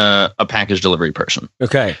a package delivery person.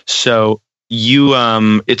 Okay. So you,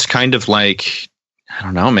 it's kind of like, I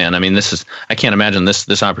don't know, man. I mean, I can't imagine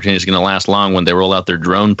this opportunity is going to last long when they roll out their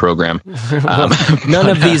drone program. None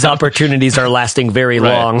of these opopportunities are lasting very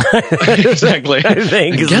long. Exactly. I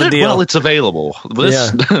think is the deal. Well, it's available.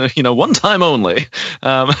 One time only.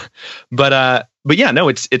 But yeah, no,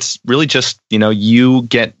 it's really just, you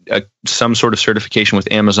get some sort of certification with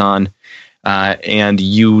Amazon, and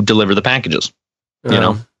you deliver the packages,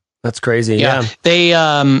 That's crazy. Yeah.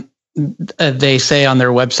 They say on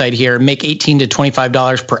their website here, make $18 to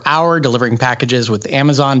 $25 per hour delivering packages with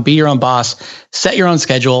Amazon. Be your own boss, set your own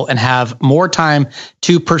schedule, and have more time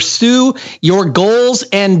to pursue your goals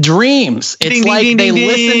and dreams. It's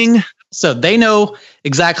listen, so they know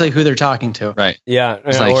exactly who they're talking to. Right. Yeah.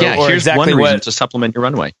 It's here's exactly one reason to supplement your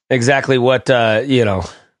runway. Exactly what, I don't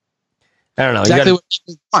know. Exactly what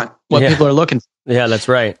you want, what people are looking for. Yeah, that's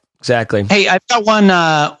right. Exactly. Hey, I've got one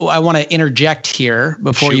I want to interject here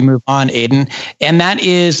before you move on, Aiden. And that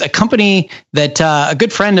is a company that a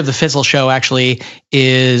good friend of the Fizzle Show actually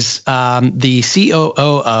is the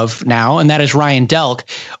COO of now, and that is Ryan Delk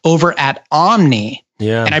over at Omni.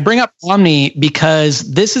 Yeah. And I bring up Omni because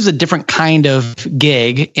this is a different kind of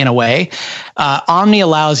gig in a way. Omni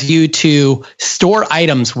allows you to store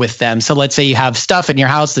items with them. So let's say you have stuff in your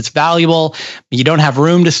house that's valuable, you don't have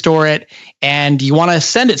room to store it, and you want to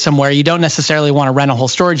send it somewhere. You don't necessarily want to rent a whole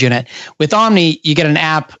storage unit. With Omni, you get an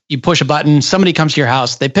app, you push a button, somebody comes to your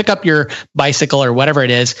house, they pick up your bicycle or whatever it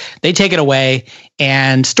is, they take it away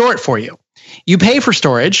and store it for you. You pay for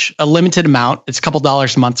storage, a limited amount. It's a couple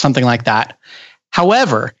dollars a month, something like that.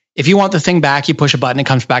 However, if you want the thing back, you push a button, it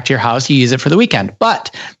comes back to your house, you use it for the weekend.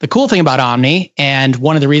 But the cool thing about Omni, and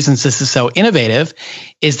one of the reasons this is so innovative,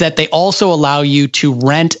 is that they also allow you to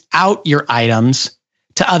rent out your items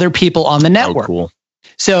to other people on the network. Oh, cool.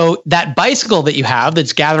 So that bicycle that you have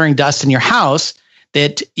that's gathering dust in your house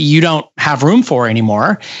that you don't have room for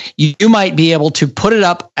anymore, you might be able to put it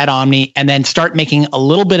up at Omni and then start making a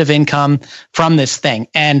little bit of income from this thing.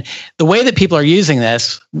 And the way that people are using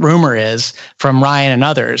this, rumor is, from Ryan and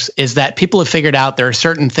others, is that people have figured out there are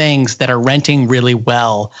certain things that are renting really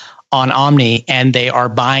well on Omni, and they are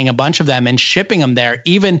buying a bunch of them and shipping them there,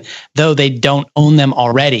 even though they don't own them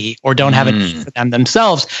already or don't have a need for them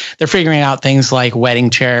themselves. They're figuring out things like wedding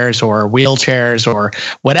chairs or wheelchairs or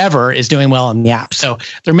whatever is doing well in the app. So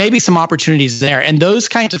there may be some opportunities there. And those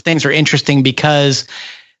kinds of things are interesting because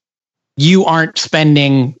you aren't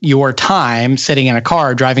spending your time sitting in a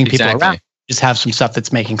car driving people around. Just have some stuff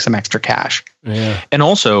that's making some extra cash. Yeah. And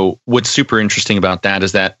also what's super interesting about that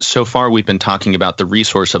is that so far we've been talking about the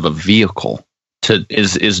resource of a vehicle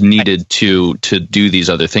is needed to do these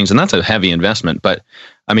other things. And that's a heavy investment. But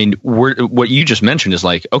I mean, what you just mentioned is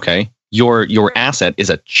like, okay, your asset is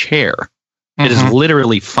a chair. Mm-hmm. It is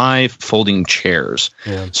literally 5 folding chairs.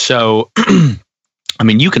 Yeah. So, I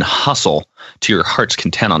mean, you can hustle to your heart's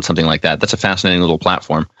content on something like that. That's a fascinating little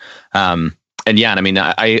platform. And yeah, I mean,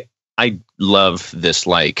 I love this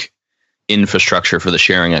like infrastructure for the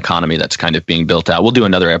sharing economy that's kind of being built out. We'll do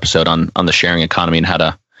another episode on the sharing economy and how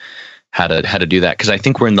to do that, because I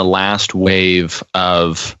think we're in the last wave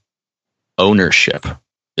of ownership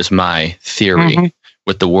is my theory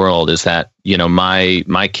with the world. Is that, you know,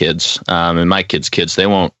 my kids and my kids' kids, they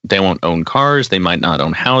won't own cars, they might not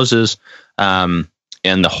own houses, and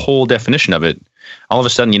the whole definition of it, all of a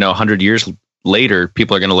sudden, you know, 100 years later,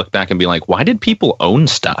 people are going to look back and be like, why did people own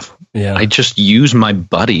stuff? Yeah. I just use my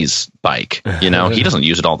buddy's bike. You know, he doesn't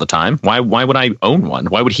use it all the time. Why would I own one?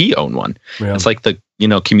 Why would he own one? Yeah. It's like the, you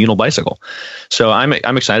know, communal bicycle. So I'm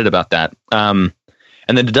excited about that. And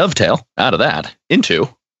then to dovetail out of that into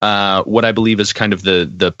what I believe is kind of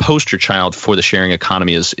the poster child for the sharing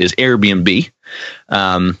economy is Airbnb,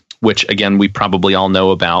 which again, we probably all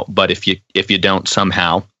know about, but if you don't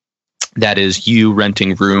somehow, that is you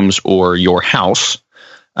renting rooms or your house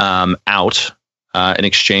out in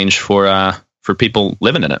exchange for people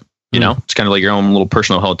living in it. You know, it's kind of like your own little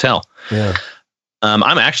personal hotel. Yeah.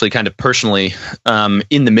 I'm actually kind of personally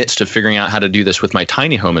in the midst of figuring out how to do this with my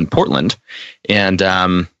tiny home in Portland.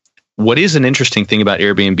 And what is an interesting thing about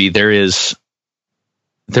Airbnb, there is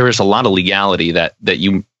a lot of legality that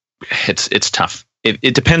it's tough.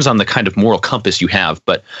 It depends on the kind of moral compass you have,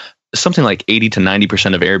 but something like 80 to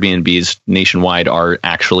 90% of Airbnbs nationwide are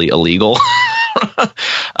actually illegal,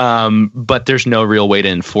 but there's no real way to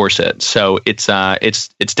enforce it. So it's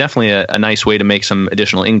definitely a nice way to make some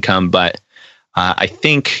additional income. But I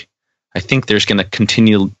think there's going to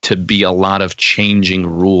continue to be a lot of changing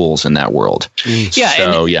rules in that world. Yeah.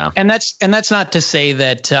 So, and that's not to say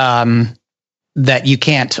that that you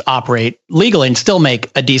can't operate legally and still make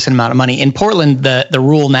a decent amount of money. In Portland, the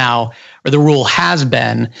rule now, or the rule has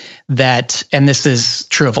been that, and this is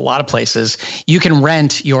true of a lot of places, you can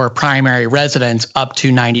rent your primary residence up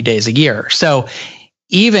to 90 days a year. So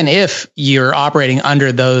even if you're operating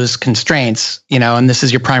under those constraints, you know, and this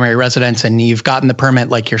is your primary residence and you've gotten the permit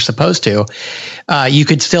like you're supposed to, you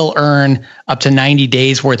could still earn up to 90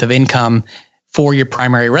 days worth of income for your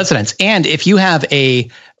primary residence. And if you have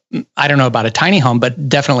I don't know about a tiny home, but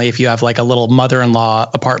definitely if you have like a little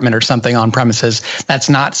mother-in-law apartment or something on premises, that's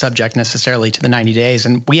not subject necessarily to the 90 days.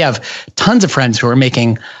 And we have tons of friends who are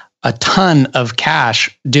making a ton of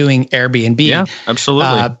cash doing Airbnb. Yeah,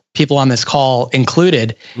 absolutely. People on this call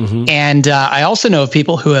included. Mm-hmm. And I also know of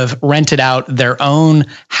people who have rented out their own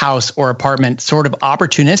house or apartment sort of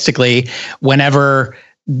opportunistically whenever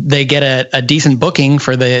they get a decent booking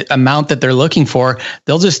for the amount that they're looking for.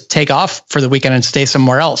 They'll just take off for the weekend and stay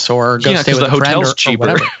somewhere else, or go stay with a friend or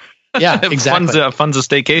whatever. Yeah, exactly. funds a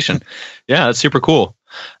staycation. Yeah, that's super cool.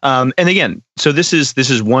 And again, so this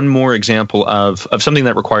is one more example of something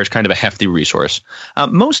that requires kind of a hefty resource.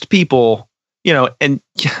 Most people, you know, and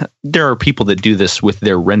there are people that do this with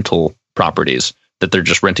their rental properties, that they're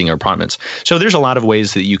just renting apartments. So there's a lot of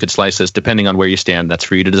ways that you could slice this depending on where you stand. That's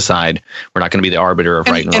for you to decide. We're not going to be the arbiter of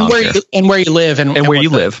right and wrong. And where you live and where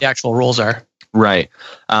you live. The actual rules are. Right.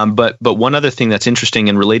 But one other thing that's interesting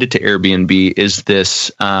and related to Airbnb is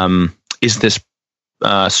this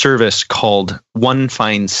service called One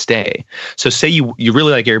Fine Stay. So say you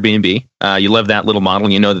really like Airbnb, you love that little model,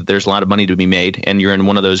 and you know that there's a lot of money to be made, and you're in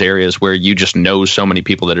one of those areas where you just know so many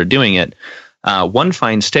people that are doing it. One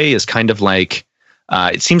Fine Stay is kind of like,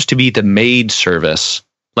 it seems to be the maid service,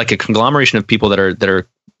 like a conglomeration of people that are,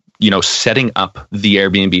 you know, setting up the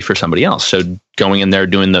Airbnb for somebody else. So going in there,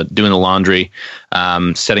 doing the laundry,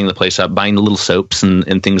 setting the place up, buying the little soaps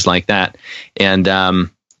and things like that. And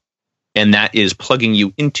that is plugging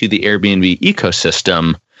you into the Airbnb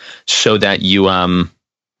ecosystem so that you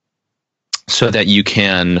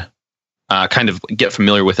can kind of get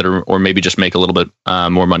familiar with it, or maybe just make a little bit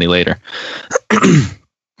more money later.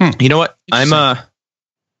 You know what?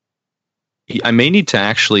 I may need to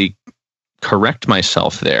actually correct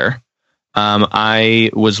myself there. I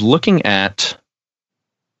was looking at.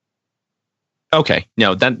 Okay,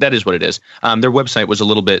 no, that is what it is. Their website was a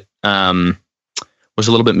little bit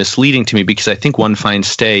misleading to me, because I think One Fine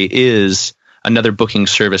Stay is another booking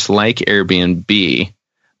service like Airbnb,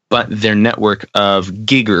 but their network of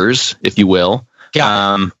giggers, if you will,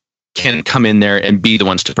 can come in there and be the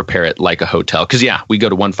ones to prepare it like a hotel. Because we go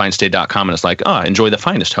to onefinestay.com and it's like, enjoy the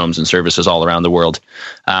finest homes and services all around the world.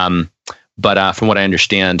 But from what I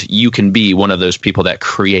understand, you can be one of those people that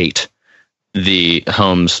create the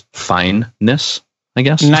home's fineness, I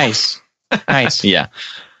guess. Nice. Yeah.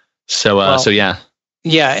 So yeah.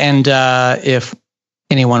 Yeah, and if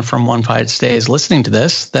anyone from One Fine Stay is listening to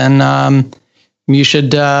this, then you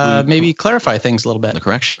should maybe clarify things a little bit. The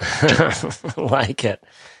correction. Like it.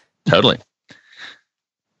 Totally.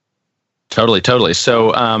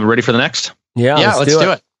 So, ready for the next? Yeah, let's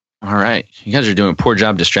do it. All right. You guys are doing a poor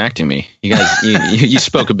job distracting me. You guys, you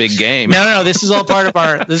spoke a big game. No. This is all part of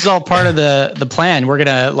the plan. We're going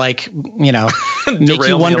to make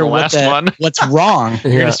you wonder what's wrong.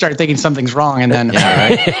 You're going to start thinking something's wrong. And then,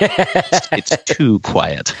 it's too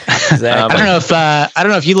quiet. Exactly. I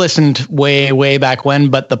don't know if you listened way back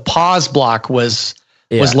when, but the pause block was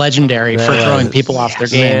legendary for throwing people off their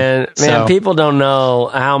game. Man, people don't know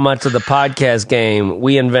how much of the podcast game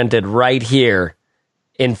we invented right here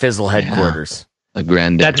in Fizzle headquarters. A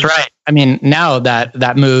granddad. That's right. I mean, now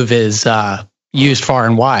that move is used far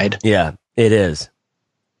and wide. Yeah, it is.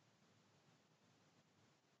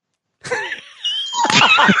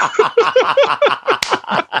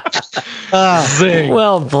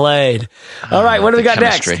 Well played. All right, what do we got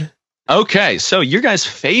next? Okay, so your guys'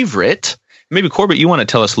 favorite, maybe Corbett, you want to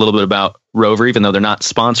tell us a little bit about Rover, even though they're not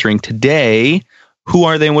sponsoring today. Who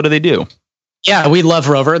are they and what do they do? Yeah, we love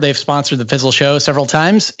Rover. They've sponsored the Fizzle Show several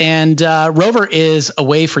times. And Rover is a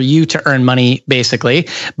way for you to earn money, basically,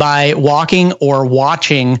 by walking or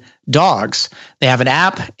watching dogs. They have an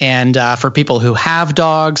app, and for people who have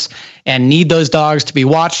dogs and need those dogs to be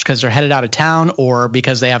watched because they're headed out of town or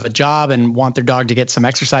because they have a job and want their dog to get some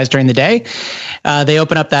exercise during the day, they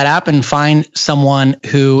open up that app and find someone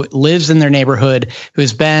who lives in their neighborhood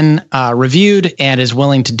who's been reviewed and is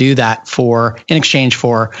willing to do that in exchange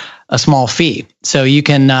for a small fee. So you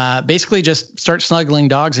can basically just start snuggling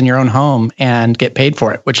dogs in your own home and get paid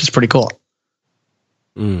for it, which is pretty cool.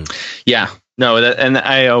 Yeah, no, and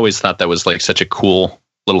I always thought that was like such a cool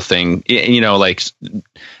little thing. Like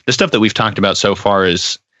the stuff that we've talked about so far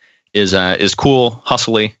is cool,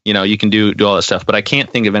 hustly. You can do all that stuff, but I can't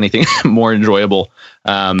think of anything more enjoyable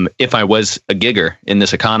if I was a gigger in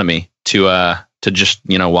this economy to just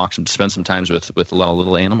walk spend some times with a lot of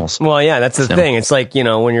little animals. Well, yeah, that's the thing. It's like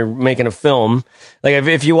when you're making a film, like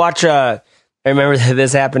if you watch I remember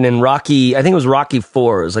this happened in Rocky. I think it was Rocky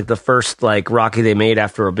 4. It was like the first Rocky they made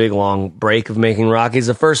after a big long break of making Rockies.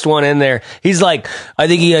 The first one in there, he's I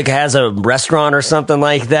think he has a restaurant or something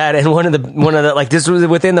like that. And one of the this was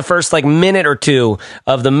within the first minute or two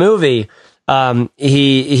of the movie.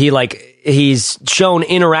 He's shown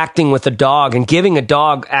interacting with a dog and giving a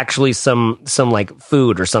dog actually some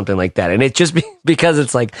food or something like that. And it's just because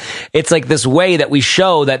it's like this way that we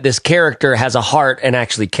show that this character has a heart and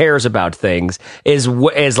actually cares about things is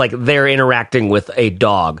like they're interacting with a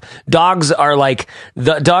dog. Dogs are like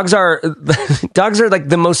the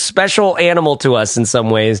most special animal to us in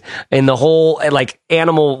some ways in the whole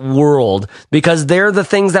animal world, because they're the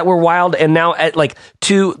things that were wild and now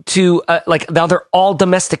now they're all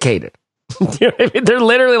domesticated. They're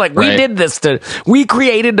literally we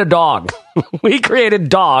created a dog. We created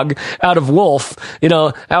dog out of wolf,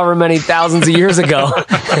 however many thousands of years ago.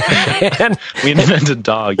 And we invented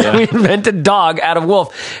dog. Yeah. We invented dog out of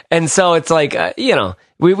wolf. And so it's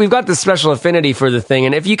we've got this special affinity for the thing.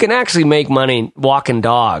 And if you can actually make money walking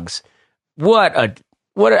dogs,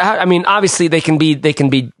 obviously they can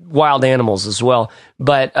be wild animals as well.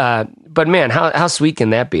 But man, how sweet can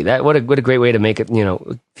that be? What a great way to make it,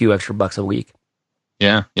 a few extra bucks a week.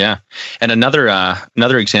 Yeah. Yeah. And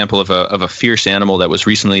another example of a fierce animal that was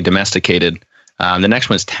recently domesticated. The next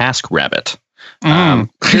one is TaskRabbit.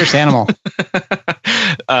 Fierce animal. But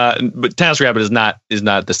TaskRabbit is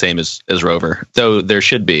not the same as Rover, though there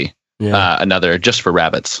should be another just for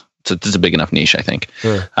rabbits. It's a big enough niche, I think.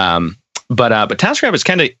 Sure. But TaskRabbit's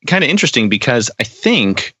kind of interesting because I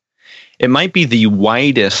think it might be the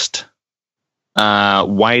widest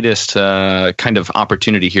kind of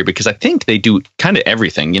opportunity here, because I think they do kind of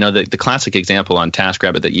everything. The classic example on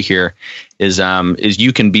TaskRabbit that you hear is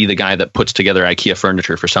you can be the guy that puts together IKEA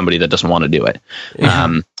furniture for somebody that doesn't want to do it.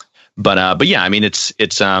 Yeah. But yeah, I mean it's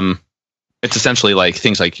essentially like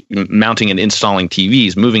things like mounting and installing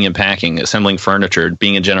TVs, moving and packing, assembling furniture,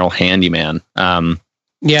 being a general handyman.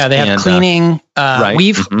 Yeah, they have cleaning. Right.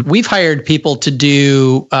 We've hired people to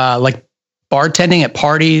do bartending at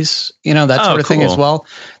parties, that sort of thing as well.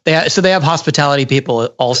 They have hospitality people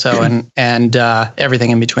also, and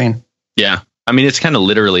everything in between. Yeah, I mean it's kind of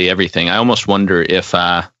literally everything. I almost wonder if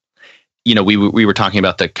we were talking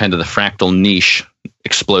about the kind of the fractal niche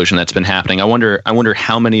explosion that's been happening. I wonder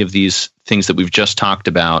how many of these things that we've just talked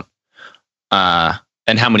about,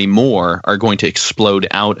 and how many more are going to explode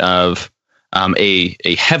out of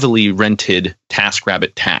a heavily rented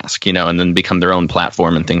TaskRabbit task, and then become their own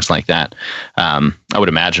platform and things like that. I would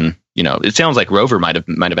imagine, it sounds like Rover might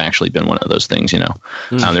have actually been one of those things. There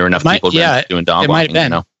were enough people doing dog walking.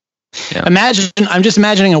 Yeah. I'm just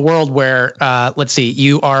imagining a world where, let's see,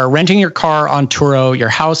 you are renting your car on Turo, your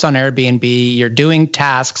house on Airbnb, you're doing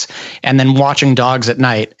tasks, and then watching dogs at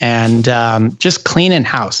night, and just cleaning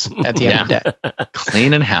house at the end of the day.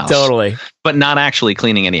 Cleaning house, totally, but not actually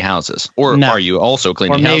cleaning any houses. Or are you also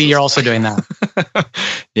cleaning? Or maybe houses? You're also doing that.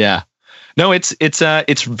 Yeah, no, I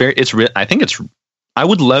think I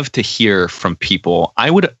would love to hear from people. I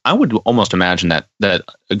would almost imagine that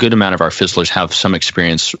a good amount of our Fizzlers have some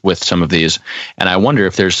experience with some of these, and I wonder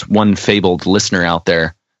if there's one fabled listener out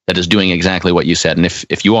there that is doing exactly what you said. And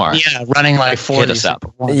if you are, running like 40, hit us up.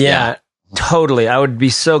 Yeah, totally. I would be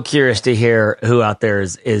so curious to hear who out there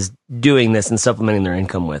is doing this and supplementing their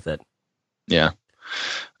income with it. Yeah.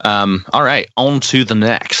 All right, on to the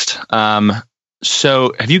next.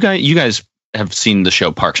 So you guys have seen the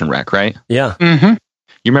show Parks and Rec, right? Yeah. Mm-hmm.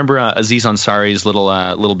 You remember Aziz Ansari's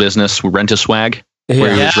little business, Rent-A-Swag,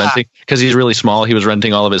 where he was renting, because he's really small. He was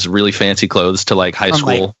renting all of his really fancy clothes to like high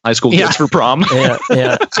school kids for prom.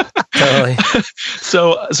 Yeah, totally.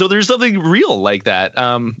 So there's something real like that.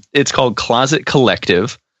 It's called Closet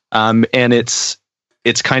Collective, and it's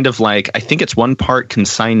kind of like, I think it's one part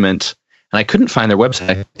consignment. And I couldn't find their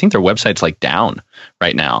website. I think their website's like down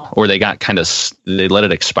right now, or they got they let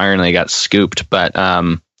it expire and they got scooped. But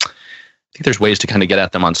I think there's ways to kind of get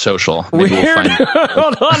at them on social. Maybe we'll find.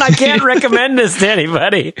 Hold on, I can't recommend this to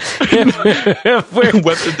anybody. If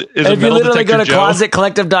you literally go to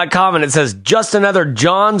closetcollective.com and it says just another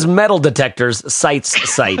John's metal detectors sites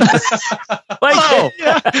site.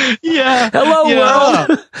 Yeah. Hello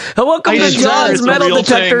world. Welcome to John's metal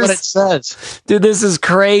detectors. What it says. Dude, this is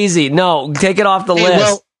crazy. No, take it off the list.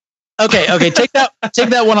 Well, Okay. Take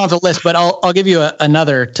that one off the list, but I'll give you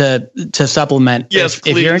another to supplement. Yes,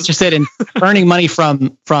 if you're interested in earning money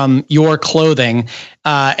from your clothing,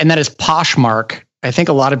 and that is Poshmark. I think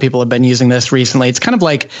a lot of people have been using this recently. It's kind of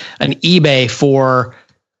like an eBay for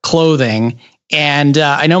clothing. And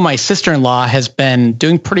I know my sister-in-law has been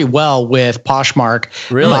doing pretty well with Poshmark.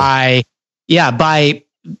 Really? By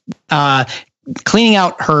cleaning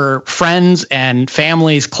out her friends and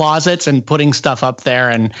family's closets and putting stuff up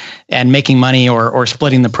there and making money or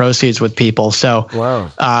splitting the proceeds with people. So,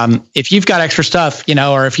 wow. If you've got extra stuff,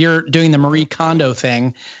 or if you're doing the Marie Kondo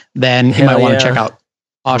thing, then you might want to check out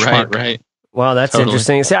Poshmark. Right. Wow, that's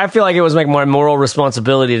interesting. See, I feel like it was like my moral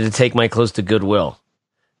responsibility to take my clothes to Goodwill.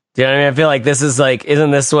 Do you know what I mean? I feel like this is like,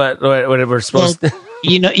 isn't this what we're supposed to?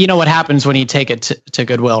 You know what happens when you take it to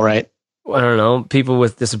Goodwill, right? I don't know. People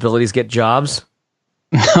with disabilities get jobs.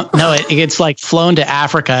 No, it gets like flown to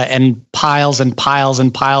Africa, and piles and piles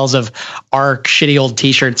and piles of our shitty old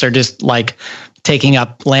T-shirts are just like taking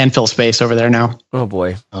up landfill space over there now. Oh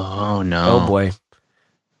boy. Oh no. Oh boy.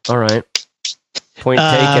 All right. Point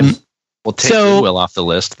taken. We'll take Goodwill off the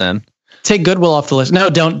list then. Take Goodwill off the list.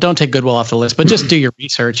 No, don't take Goodwill off the list, but just do your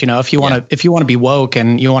research. If you want to be woke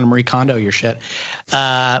and you want to Marie Kondo your shit.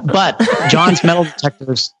 But John's metal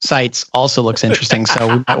detectors sites also looks interesting,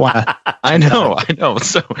 so we might want to. I know.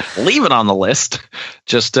 So leave it on the list.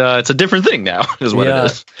 Just it's a different thing now, is what it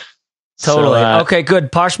is. Totally. Okay,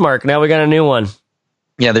 good. Poshmark. Now we got a new one.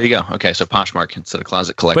 Yeah, there you go. Okay, so Poshmark instead of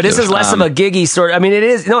Closet Collective. But this is less of a giggy sort. I mean, it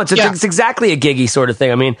is. No, it's exactly a giggy sort of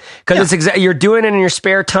thing. I mean, because you're doing it in your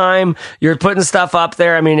spare time. You're putting stuff up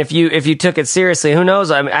there. I mean, if you took it seriously, who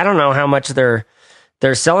knows? I mean, I don't know how much they're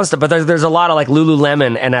selling stuff, but there's a lot of like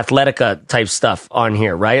Lululemon and Athletica type stuff on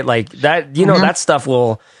here, right? Like that. That stuff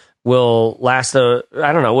will last. I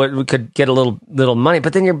don't know. We could get a little money,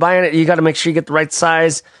 but then you're buying it. You got to make sure you get the right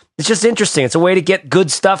size. It's just interesting. It's a way to get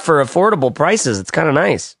good stuff for affordable prices. It's kind of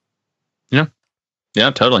nice.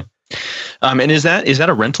 Yeah, totally. And is that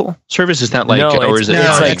a rental service? Is that like, or is it? No,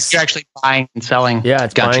 it's like you're actually buying and selling. Yeah,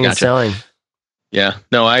 it's buying and selling. Yeah,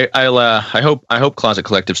 no, I hope Closet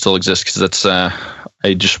Collective still exists, because that's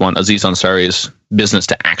I just want Aziz Ansari's business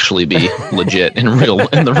to actually be legit in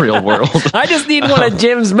the real world. I just need one of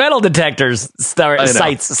Jim's metal detectors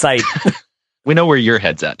site. We know where your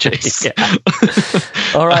head's at, Chase. Yeah.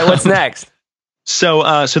 All right, what's next?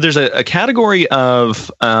 So there's a category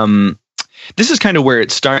of this is kind of where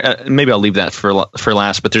it start. Maybe I'll leave that for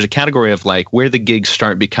last. But there's a category of like where the gigs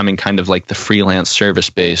start becoming kind of like the freelance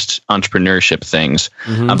service-based entrepreneurship things.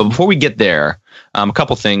 But before we get there, a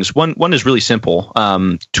couple things. One is really simple.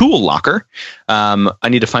 Tool Locker. I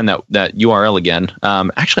need to find that URL again.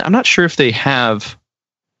 Actually, I'm not sure if they have.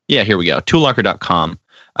 Yeah, here we go. Toollocker.com.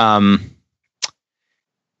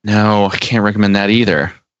 No, I can't recommend that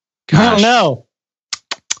either. Gosh. Oh no.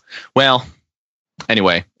 Well,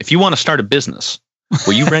 anyway, if you want to start a business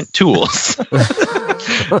where you rent tools,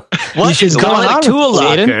 what is going on? Tool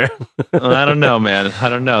Locker. I don't know, man. I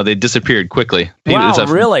don't know. They disappeared quickly. Wow,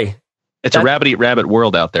 really? It's a rabbit eat rabbit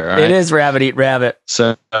world out there. All right? It is rabbit eat rabbit.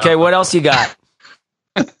 So, okay, what else you got?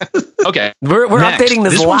 Okay, we're updating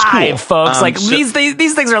this live, cool. Folks. Like these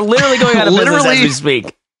things are literally going out of business as we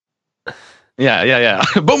speak. Yeah.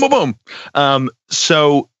 Boom, boom, boom.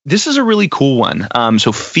 So this is a really cool one.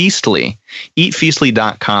 So Feastly,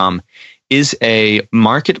 eatfeastly.com is a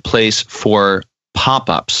marketplace for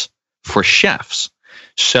pop-ups for chefs.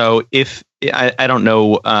 So if I don't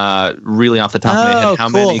know really off the top of my head how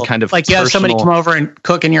many kind of like you have somebody come over and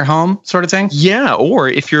cook in your home sort of thing. Yeah, or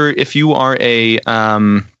if you are a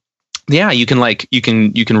you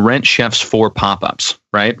can rent chefs for pop-ups,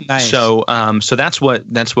 right? Nice. So that's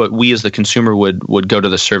what we as the consumer would go to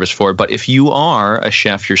the service for. But if you are a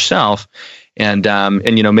chef yourself, and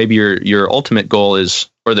maybe your ultimate goal is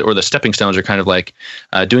or the stepping stones are kind of like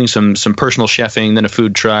doing some personal chefing, then a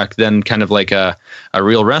food truck, then kind of like a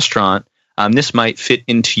real restaurant. This might fit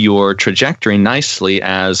into your trajectory nicely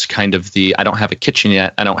as kind of I don't have a kitchen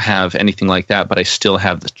yet, I don't have anything like that, but I still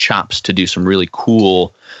have the chops to do some really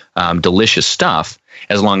cool, delicious stuff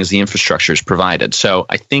as long as the infrastructure is provided. So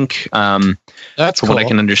I think that's from cool. what I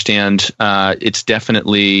can understand, it's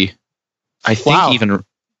definitely, I think even,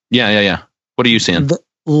 yeah. What are you seeing?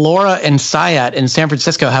 Laura and Sayat in San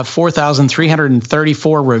Francisco have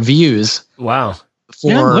 4,334 reviews. Wow.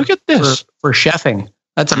 Look at this. For chefing.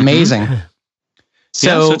 That's amazing.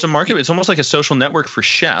 So it's a market. It's almost like a social network for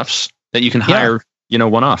chefs that you can hire,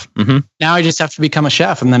 one off. Now I just have to become a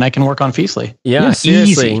chef and then I can work on Feastly. Yeah,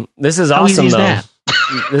 seriously. Easy. This is awesome, though.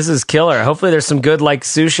 This is killer. Hopefully there's some good like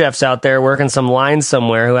sous chefs out there working some lines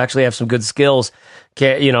somewhere who actually have some good skills,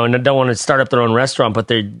 and don't want to start up their own restaurant, but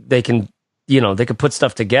they can, they could put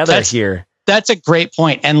stuff together here. That's a great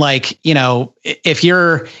point. And if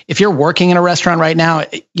you're working in a restaurant right now,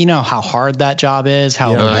 you know how hard that job is,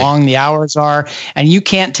 how long the hours are, and you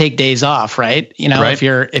can't take days off, right? If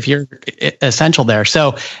you're essential there.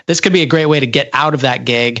 So this could be a great way to get out of that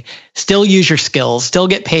gig, still use your skills, still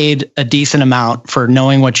get paid a decent amount for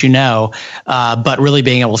knowing what you know, but really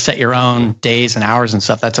being able to set your own days and hours and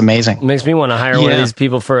stuff. That's amazing. It makes me want to hire one of these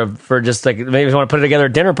people for just like, maybe I want to put together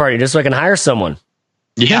a dinner party just so I can hire someone.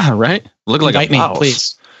 Yeah, right. Look like Invite me,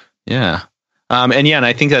 please. Yeah, and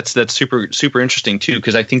I think that's super super interesting too,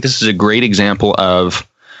 because I think this is a great example of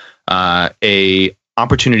a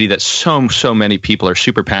opportunity that so many people are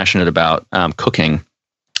super passionate about cooking,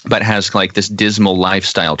 but has like this dismal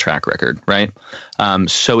lifestyle track record, right?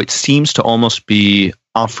 So it seems to almost be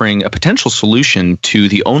offering a potential solution to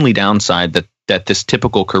the only downside that this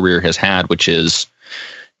typical career has had, which is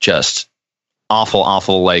just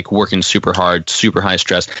awful, like working super hard, super high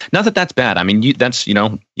stress. Not that that's bad. I mean, you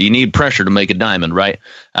need pressure to make a diamond, right?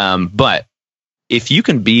 But if you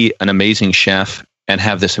can be an amazing chef and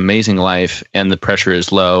have this amazing life and the pressure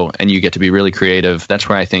is low and you get to be really creative, that's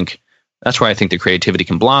where I think the creativity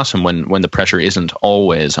can blossom when the pressure isn't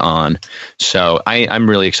always on. So I'm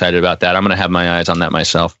really excited about that. I'm going to have my eyes on that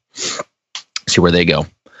myself. See where they go.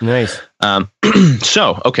 Nice.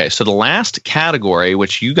 So the last category,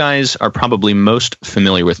 which you guys are probably most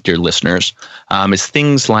familiar with, dear listeners, is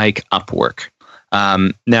things like Upwork.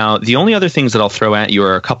 Now, the only other things that I'll throw at you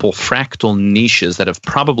are a couple fractal niches that have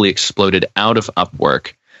probably exploded out of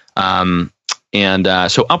Upwork. So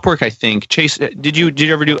Upwork, I think, Chase, did you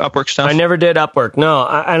ever do Upwork stuff? I never did Upwork. No,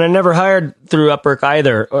 and I never hired through Upwork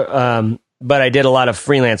either. But I did a lot of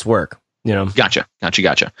freelance work. Gotcha.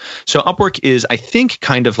 So Upwork is, I think,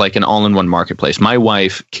 kind of like an all-in-one marketplace. My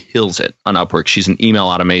wife kills it on Upwork. She's an email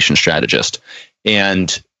automation strategist,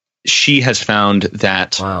 and she has found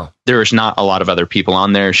that there is not a lot of other people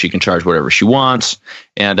on there. She can charge whatever she wants,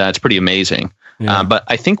 and it's pretty amazing. Yeah. But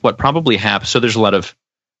I think what probably happens, so there's a lot of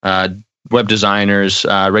web designers,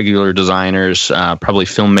 regular designers, probably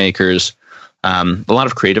filmmakers, a lot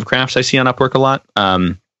of creative crafts I see on Upwork a lot.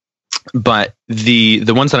 But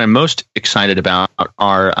the ones that I'm most excited about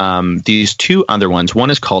are these two other ones. One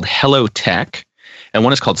is called Hello Tech, and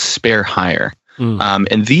one is called Spare Hire.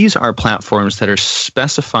 And these are platforms that are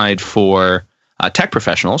specified for tech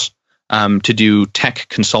professionals to do tech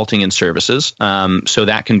consulting and services. So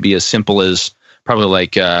that can be as simple as probably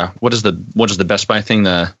like what is the Best Buy thing?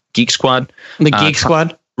 The Geek Squad. The Geek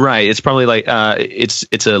Squad. Right. It's probably like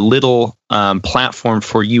it's a little platform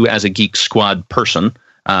for you as a Geek Squad person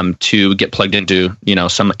to get plugged into,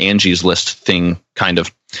 some Angie's List thing, kind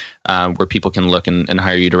of where people can look and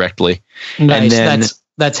hire you directly. Nice. And then,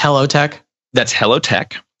 that's Hello Tech. That's Hello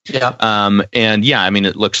Tech. Yeah. And yeah, I mean,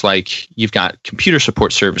 it looks like you've got computer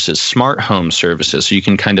support services, smart home services. So you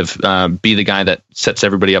can kind of be the guy that sets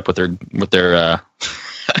everybody up with their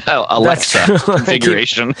Alexa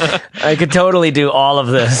configuration. I could totally do all of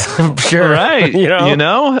this. I'm sure. Right.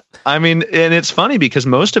 I mean, and it's funny because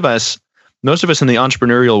most of us in the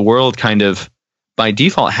entrepreneurial world kind of by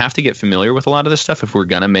default have to get familiar with a lot of this stuff if we're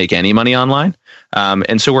going to make any money online.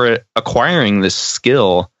 And so we're acquiring this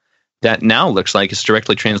skill that now looks like it's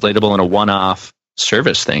directly translatable in a one-off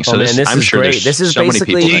service thing. So this I'm is sure great. This is so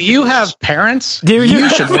basically. many people do you have parents? Do you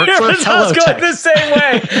should work for Tech? I was going the same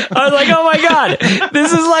way. I was like, oh my god,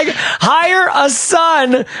 this is like hire a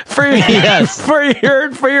son for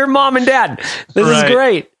for your mom and dad. This is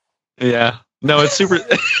great. Yeah. No, it's super.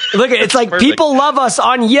 Look, it's like perfect. People love us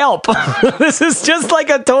on Yelp. This is just like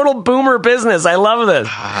a total boomer business. I love this.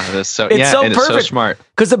 It's so perfect. It's so smart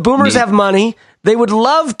because the boomers have money. They would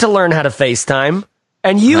love to learn how to FaceTime,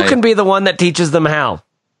 and you can be the one that teaches them how,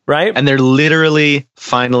 right? And they're literally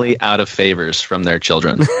finally out of favors from their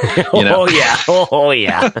children. Oh yeah.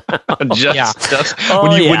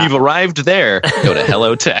 When you've arrived there, go to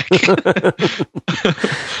Hello Tech.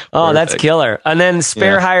 That's killer. And then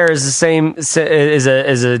Spare Hire is the same. Is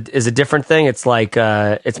a different thing. It's like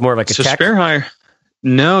it's more like a tech. Spare Hire.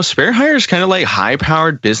 No, Spare Hire is kind of like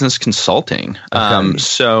high-powered business consulting. Okay.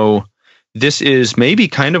 So this is maybe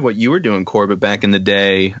kind of what you were doing, Corbett, back in the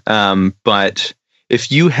day. But if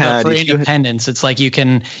you had independence, it's like you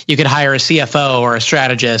could hire a CFO or a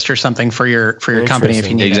strategist or something for your company if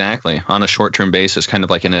you need it. On a short-term basis, kind of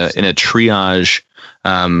like in a triage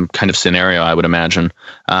kind of scenario, I would imagine.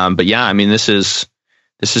 But yeah, I mean, this is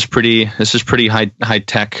pretty high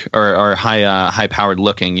tech or high powered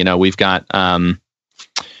looking. We've got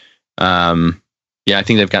I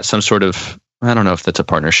think they've got some sort of. I don't know if that's a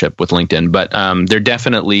partnership with LinkedIn, but they're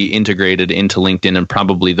definitely integrated into LinkedIn in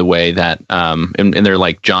probably the way that in their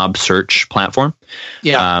like job search platform.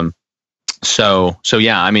 Yeah. So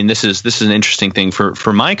yeah, I mean, this is an interesting thing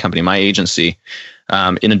for my company, my agency.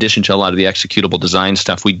 In addition to a lot of the executable design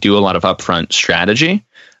stuff, we do a lot of upfront strategy,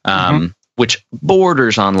 which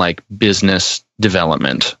borders on like business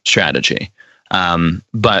development strategy.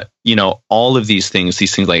 But all of these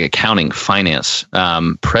things like accounting, finance,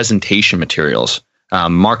 presentation materials,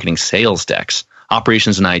 marketing, sales decks,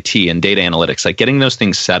 operations and IT and data analytics, like getting those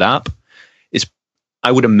things set up is,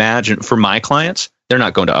 I would imagine for my clients, they're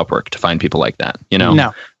not going to Upwork to find people like that,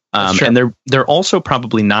 No. And they're also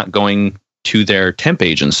probably not going to their temp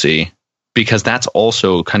agency because that's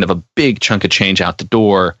also kind of a big chunk of change out the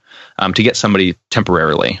door, to get somebody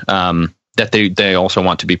temporarily, that they also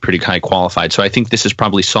want to be pretty high qualified. So I think this is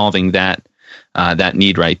probably solving that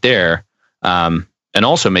need right there. And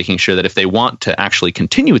also making sure that if they want to actually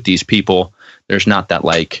continue with these people, there's not that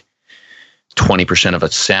like 20% of a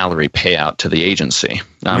salary payout to the agency.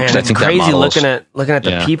 Man, it's crazy looking at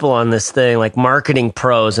the people on this thing, like marketing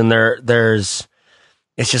pros, and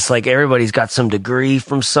it's just like everybody's got some degree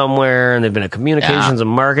from somewhere, and they've been a communications and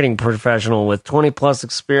marketing professional with 20 plus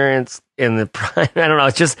experience in the prime. I don't know.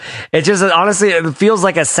 It's just honestly, it feels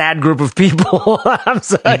like a sad group of people. I'm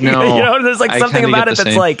sorry. There's like something about it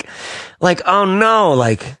that's like, oh no,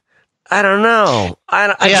 like, I don't know.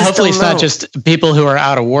 Hopefully it's not just people who are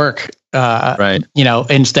out of work. Right.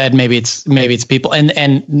 Instead, maybe it's people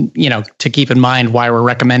and to keep in mind why we're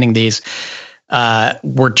recommending these.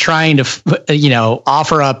 We're trying to,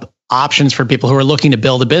 offer up options for people who are looking to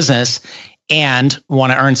build a business and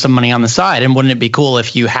want to earn some money on the side. And wouldn't it be cool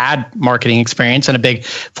if you had marketing experience in a big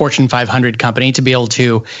Fortune 500 company to be able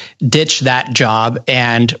to ditch that job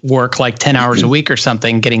and work like 10 hours a week or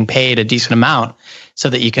something, getting paid a decent amount so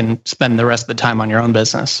that you can spend the rest of the time on your own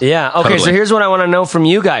business? Yeah. Okay. Totally. So here's what I want to know from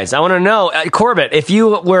you guys. I want to know, Corbett, if you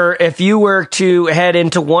were to head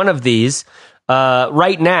into one of these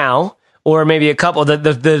right now, or maybe a couple,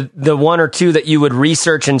 the one or two that you would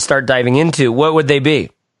research and start diving into, what would they be?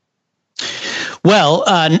 Well,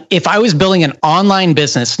 if I was building an online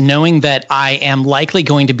business, knowing that I am likely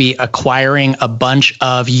going to be acquiring a bunch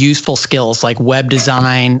of useful skills like web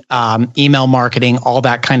design, email marketing, all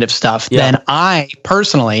that kind of stuff, then I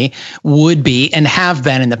personally would be and have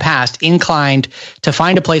been in the past inclined to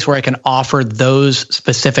find a place where I can offer those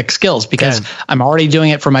specific skills because I'm already doing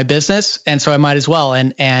it for my business. And so I might as well.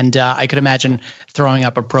 And I could imagine throwing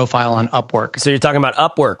up a profile on Upwork. So you're talking about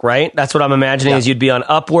Upwork, right? That's what I'm imagining is you'd be on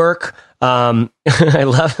Upwork. I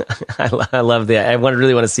love that. I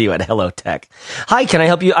really want to see you at Hello Tech. Hi, can I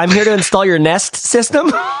help you? I'm here to install your Nest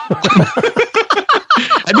system. That'd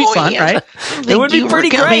be fun, right? It would be pretty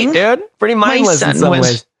great, dude. Pretty mindless in some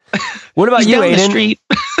ways. What about you, Aiden?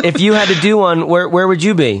 If you had to do one, where would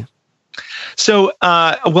you be? So,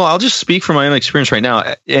 well, I'll just speak from my own experience right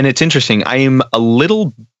now. And it's interesting. I am a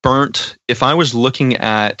little burnt. If I was looking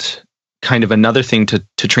at kind of another thing to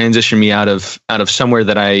transition me out of somewhere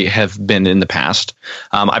that I have been in the past,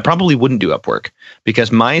 I probably wouldn't do Upwork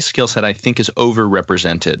because my skill set I think is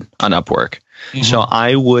overrepresented on Upwork. Mm-hmm. So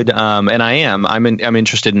I would, and I'm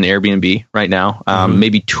interested in Airbnb right now,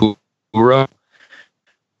 maybe Turo,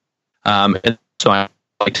 and so I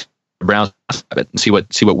like to browse it and see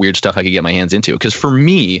what weird stuff I could get my hands into. Because for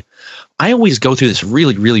me, I always go through this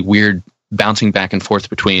really really weird bouncing back and forth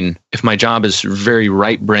between if my job is very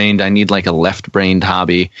right-brained, I need like a left-brained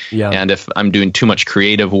hobby. Yeah. And if I'm doing too much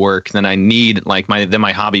creative work, then I need like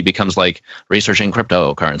my hobby becomes like researching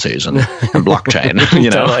cryptocurrencies and blockchain, you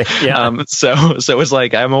know? Totally. Yeah. So it's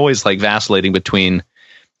like, I'm always like vacillating between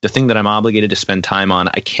the thing that I'm obligated to spend time on,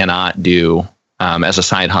 I cannot do as a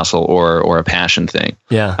side hustle or a passion thing.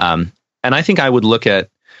 Yeah. And I think I would look at,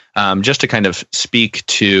 just to kind of speak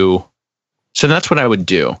to, so that's what I would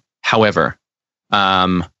do. However,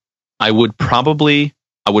 I would probably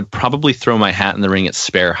throw my hat in the ring at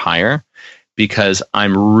Spare Hire because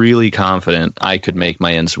I'm really confident I could make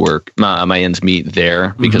my ends meet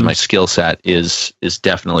there because my skill set is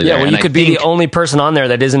definitely there. Yeah, well, you could be the only person on there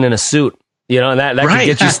that isn't in a suit. You know, and that could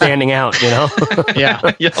get you standing out, you know? Yeah,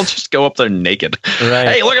 I'll just go up there naked. Right.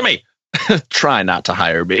 Hey, look at me. Try not to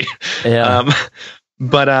hire me. Yeah.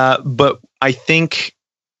 But I think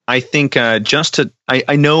I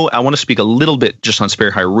know I want to speak a little bit just on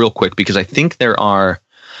Spare Hire real quick because I think I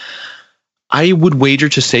would wager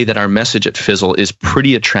to say that our message at Fizzle is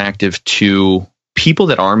pretty attractive to people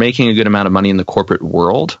that are making a good amount of money in the corporate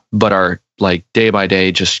world, but are like day by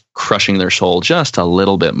day just crushing their soul just a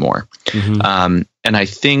little bit more. Mm-hmm. And I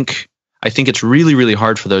think it's really, really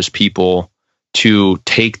hard for those people to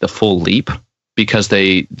take the full leap because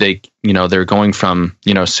they're going from,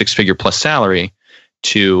 6-figure plus salary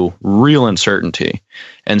to real uncertainty.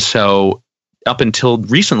 And so up until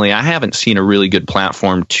recently, I haven't seen a really good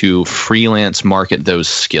platform to freelance market those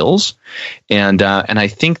skills. And I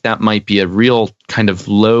think that might be a real kind of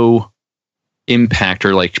low impact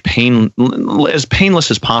or like as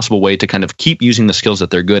painless as possible way to kind of keep using the skills that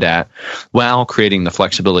they're good at while creating the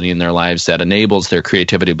flexibility in their lives that enables their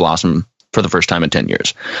creativity blossom for the first time in 10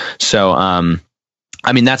 years. So,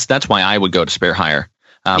 that's why I would go to Spare Hire.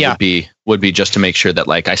 Would be just to make sure that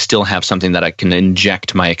like I still have something that I can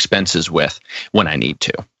inject my expenses with when I need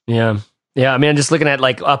to. Yeah. Yeah. I mean, I'm just looking at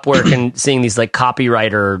like Upwork and seeing these like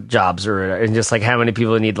copywriter jobs and just like how many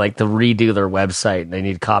people need like to redo their website and they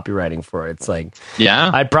need copywriting for it. It's like,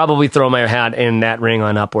 I'd probably throw my hat in that ring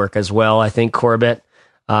on Upwork as well. I think Corbett,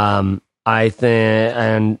 I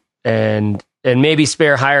think, and maybe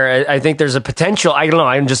Spare Hire. I think there's a potential. I don't know.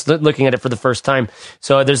 I'm just looking at it for the first time.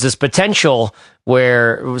 So there's this potential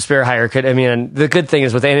where Spare Hire could. I mean, the good thing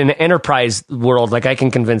is within an enterprise world, like I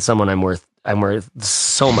can convince someone I'm worth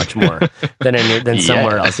so much more than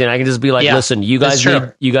somewhere else. I can just be like, listen, you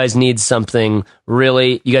guys need something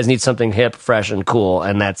really. You guys need something hip, fresh, and cool,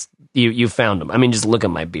 and that's. You found them. I mean, just look at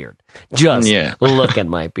my beard. Look at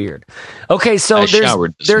my beard. Okay, so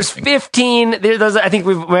there's 15. I think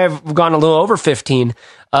we have gone a little over 15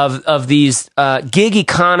 of these gig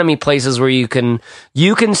economy places where you can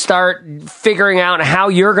start figuring out how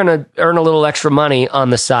you're going to earn a little extra money on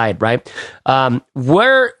the side, right?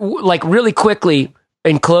 Where, like, really quickly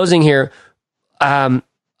in closing here.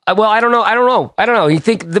 Well, I don't know. You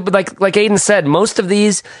think like Aiden said, most of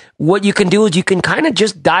these, what you can do is you can kind of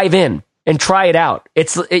just dive in and try it out.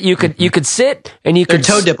 You could sit and you could.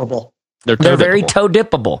 They're toe dippable. They're very toe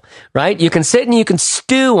dippable, right? You can sit and you can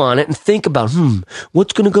stew on it and think about,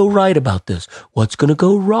 what's going to go right about this? What's going to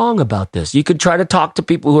go wrong about this? You could try to talk to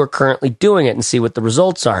people who are currently doing it and see what the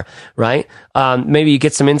results are, right? Maybe you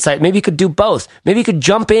get some insight. Maybe you could do both. Maybe you could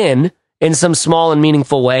jump in in some small and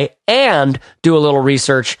meaningful way, and do a little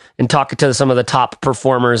research and talk to some of the top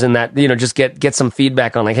performers in that, just get some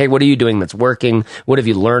feedback on like, hey, what are you doing that's working? What have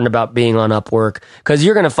you learned about being on Upwork? Because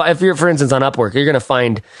you're going to if you're, for instance, on Upwork, you're going to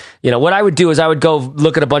find, what I would do is I would go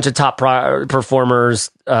look at a bunch of top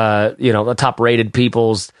performers, top rated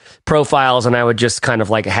people's profiles, and I would just kind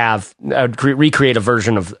of like I would recreate a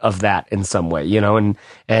version of that in some way, and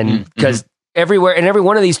because everywhere in every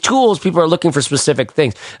one of these tools, people are looking for specific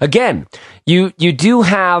things. Again, you do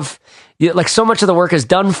have like so much of the work is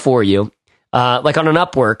done for you. Like on an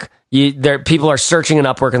Upwork, people are searching an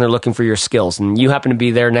Upwork and they're looking for your skills, and you happen to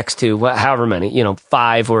be there next to however many,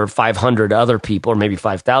 5 or 500 other people, or maybe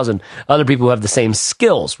 5,000 other people who have the same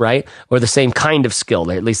skills, right? Or the same kind of skill.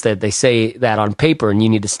 At least they say that on paper, and you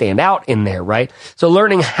need to stand out in there, right? So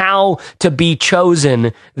learning how to be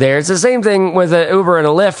chosen there. It's the same thing with an Uber and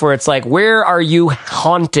a Lyft, where it's like, where are you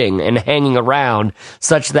haunting and hanging around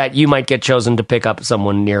such that you might get chosen to pick up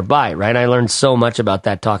someone nearby, right? I learned so much about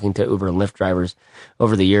that talking to Uber and Lyft drivers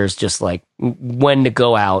over the years, just like when to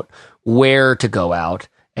go out, where to go out,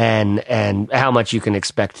 and how much you can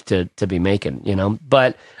expect to be making,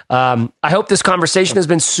 But I hope this conversation has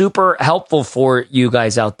been super helpful for you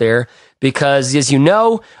guys out there, because as you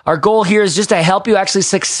know, our goal here is just to help you actually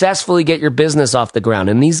successfully get your business off the ground.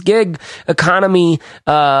 And these gig economy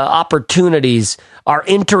opportunities are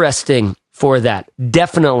interesting for that,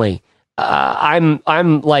 definitely.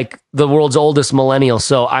 I'm like the world's oldest millennial,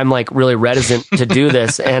 so I'm like really reticent to do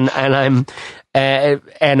this, and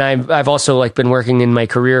I've also like been working in my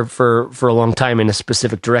career for a long time in a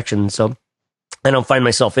specific direction, so I don't find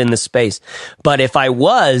myself in this space. But if I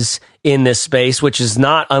was in this space, which is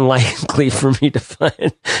not unlikely for me to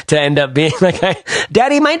end up being like,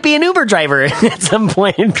 Daddy might be an Uber driver at some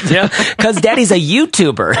point, because Daddy's a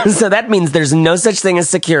YouTuber, so that means there's no such thing as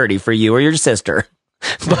security for you or your sister.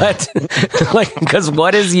 But because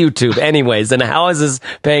what is YouTube anyways, and how is this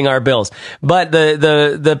paying our bills? But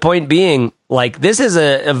the point being, like, this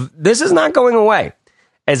is not going away.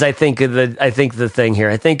 As I think the thing here,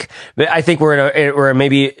 I think we're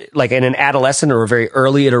maybe like in an adolescent or a very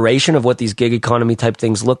early iteration of what these gig economy type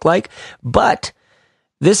things look like. But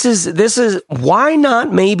this is why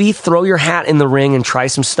not maybe throw your hat in the ring and try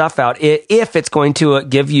some stuff out if it's going to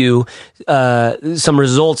give you some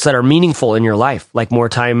results that are meaningful in your life, like more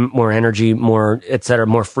time, more energy, more et cetera,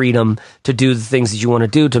 more freedom to do the things that you want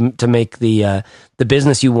to do to make the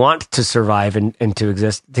business you want to survive and to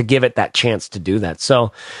exist, to give it that chance to do that.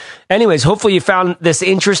 So anyways, hopefully you found this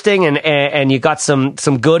interesting and you got some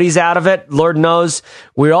goodies out of it. Lord knows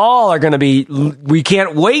we all are going to we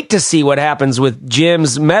can't wait to see what happens with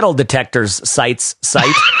Jim's metal detectors site.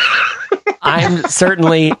 I'm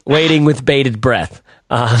certainly waiting with bated breath.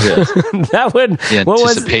 That would, the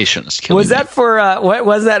anticipation is killing was that me. for what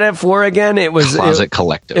was that for again? It was Closet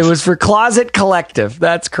Collective. It was for Closet Collective.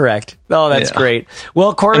 That's correct. Oh, that's great.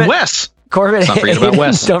 Well, Corbett, and Wes. Let's not forget about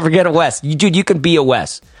Wes. Don't forget a Wes. Dude, you can be a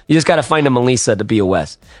Wes. You just got to find a Melissa to be a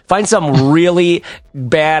Wes. Find some really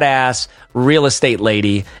badass real estate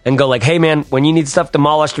lady and go like, hey man, when you need stuff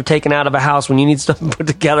demolished or taken out of a house, when you need stuff put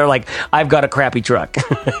together, like, I've got a crappy truck.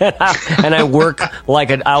 and I work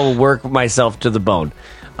I'll work myself to the bone.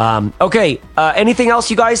 Okay. Anything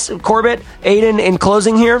else, you guys? Corbett, Aiden, in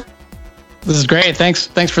closing here? This is great. Thanks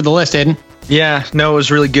for the list, Aiden. Yeah, no, it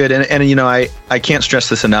was really good. And I can't stress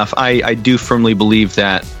this enough. I do firmly believe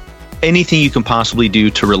that anything you can possibly do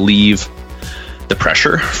to relieve the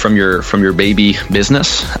pressure from your baby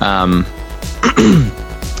business, the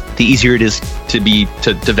easier it is to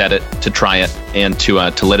vet it, to try it, and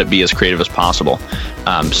to let it be as creative as possible.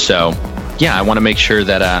 So yeah, I want to make sure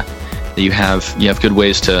that you have good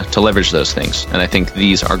ways to leverage those things, and I think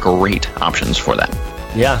these are great options for that.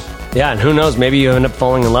 Yeah, and who knows? Maybe you end up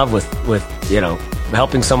falling in love with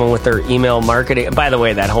helping someone with their email marketing. By the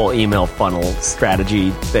way, that whole email funnel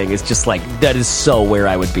strategy thing is just like, that is so where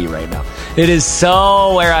I would be right now. It is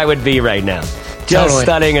so where I would be right now. Just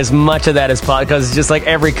studying as much of that as possible, because it's just like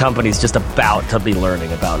every company's just about to be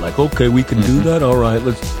learning about, like, okay, we can do that. All right,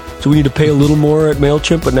 so we need to pay a little more at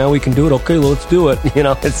MailChimp, but now we can do it. Okay, well, let's do it.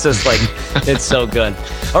 It's just like, it's so good.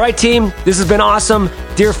 All right, team, this has been awesome.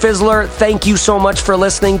 Dear Fizzler, thank you so much for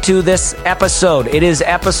listening to this episode. It is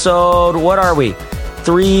episode, what are we?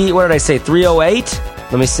 308?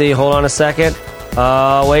 Let me see. Hold on a second.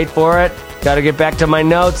 Wait for it. Got to get back to my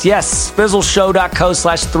notes. Yes,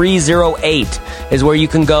 fizzleshow.co/308 is where you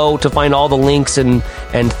can go to find all the links and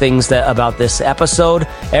things about this episode.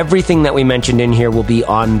 Everything that we mentioned in here will be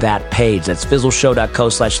on that page. That's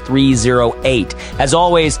fizzleshow.co/308. As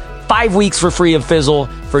always, 5 weeks for free of Fizzle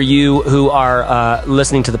for you who are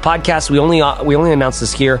listening to the podcast. We only announce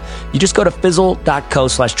this here. You just go to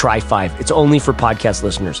fizzle.co/try5. It's only for podcast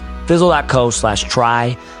listeners.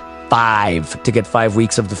 Fizzle.co/try5 to get 5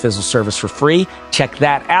 weeks of the Fizzle service for free. Check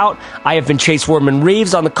that out. I have been Chase Wardman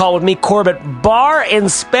Reeves. On the call with me, Corbett Barr in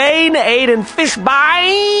Spain, Aiden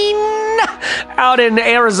Fishbein out in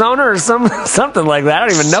Arizona or something like that. I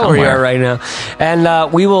don't even know where you are right now. And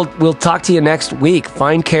we'll talk to you next week.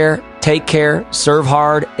 Find care, take care, serve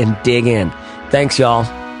hard, and dig in. Thanks, y'all.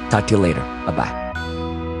 Talk to you later. Bye-bye.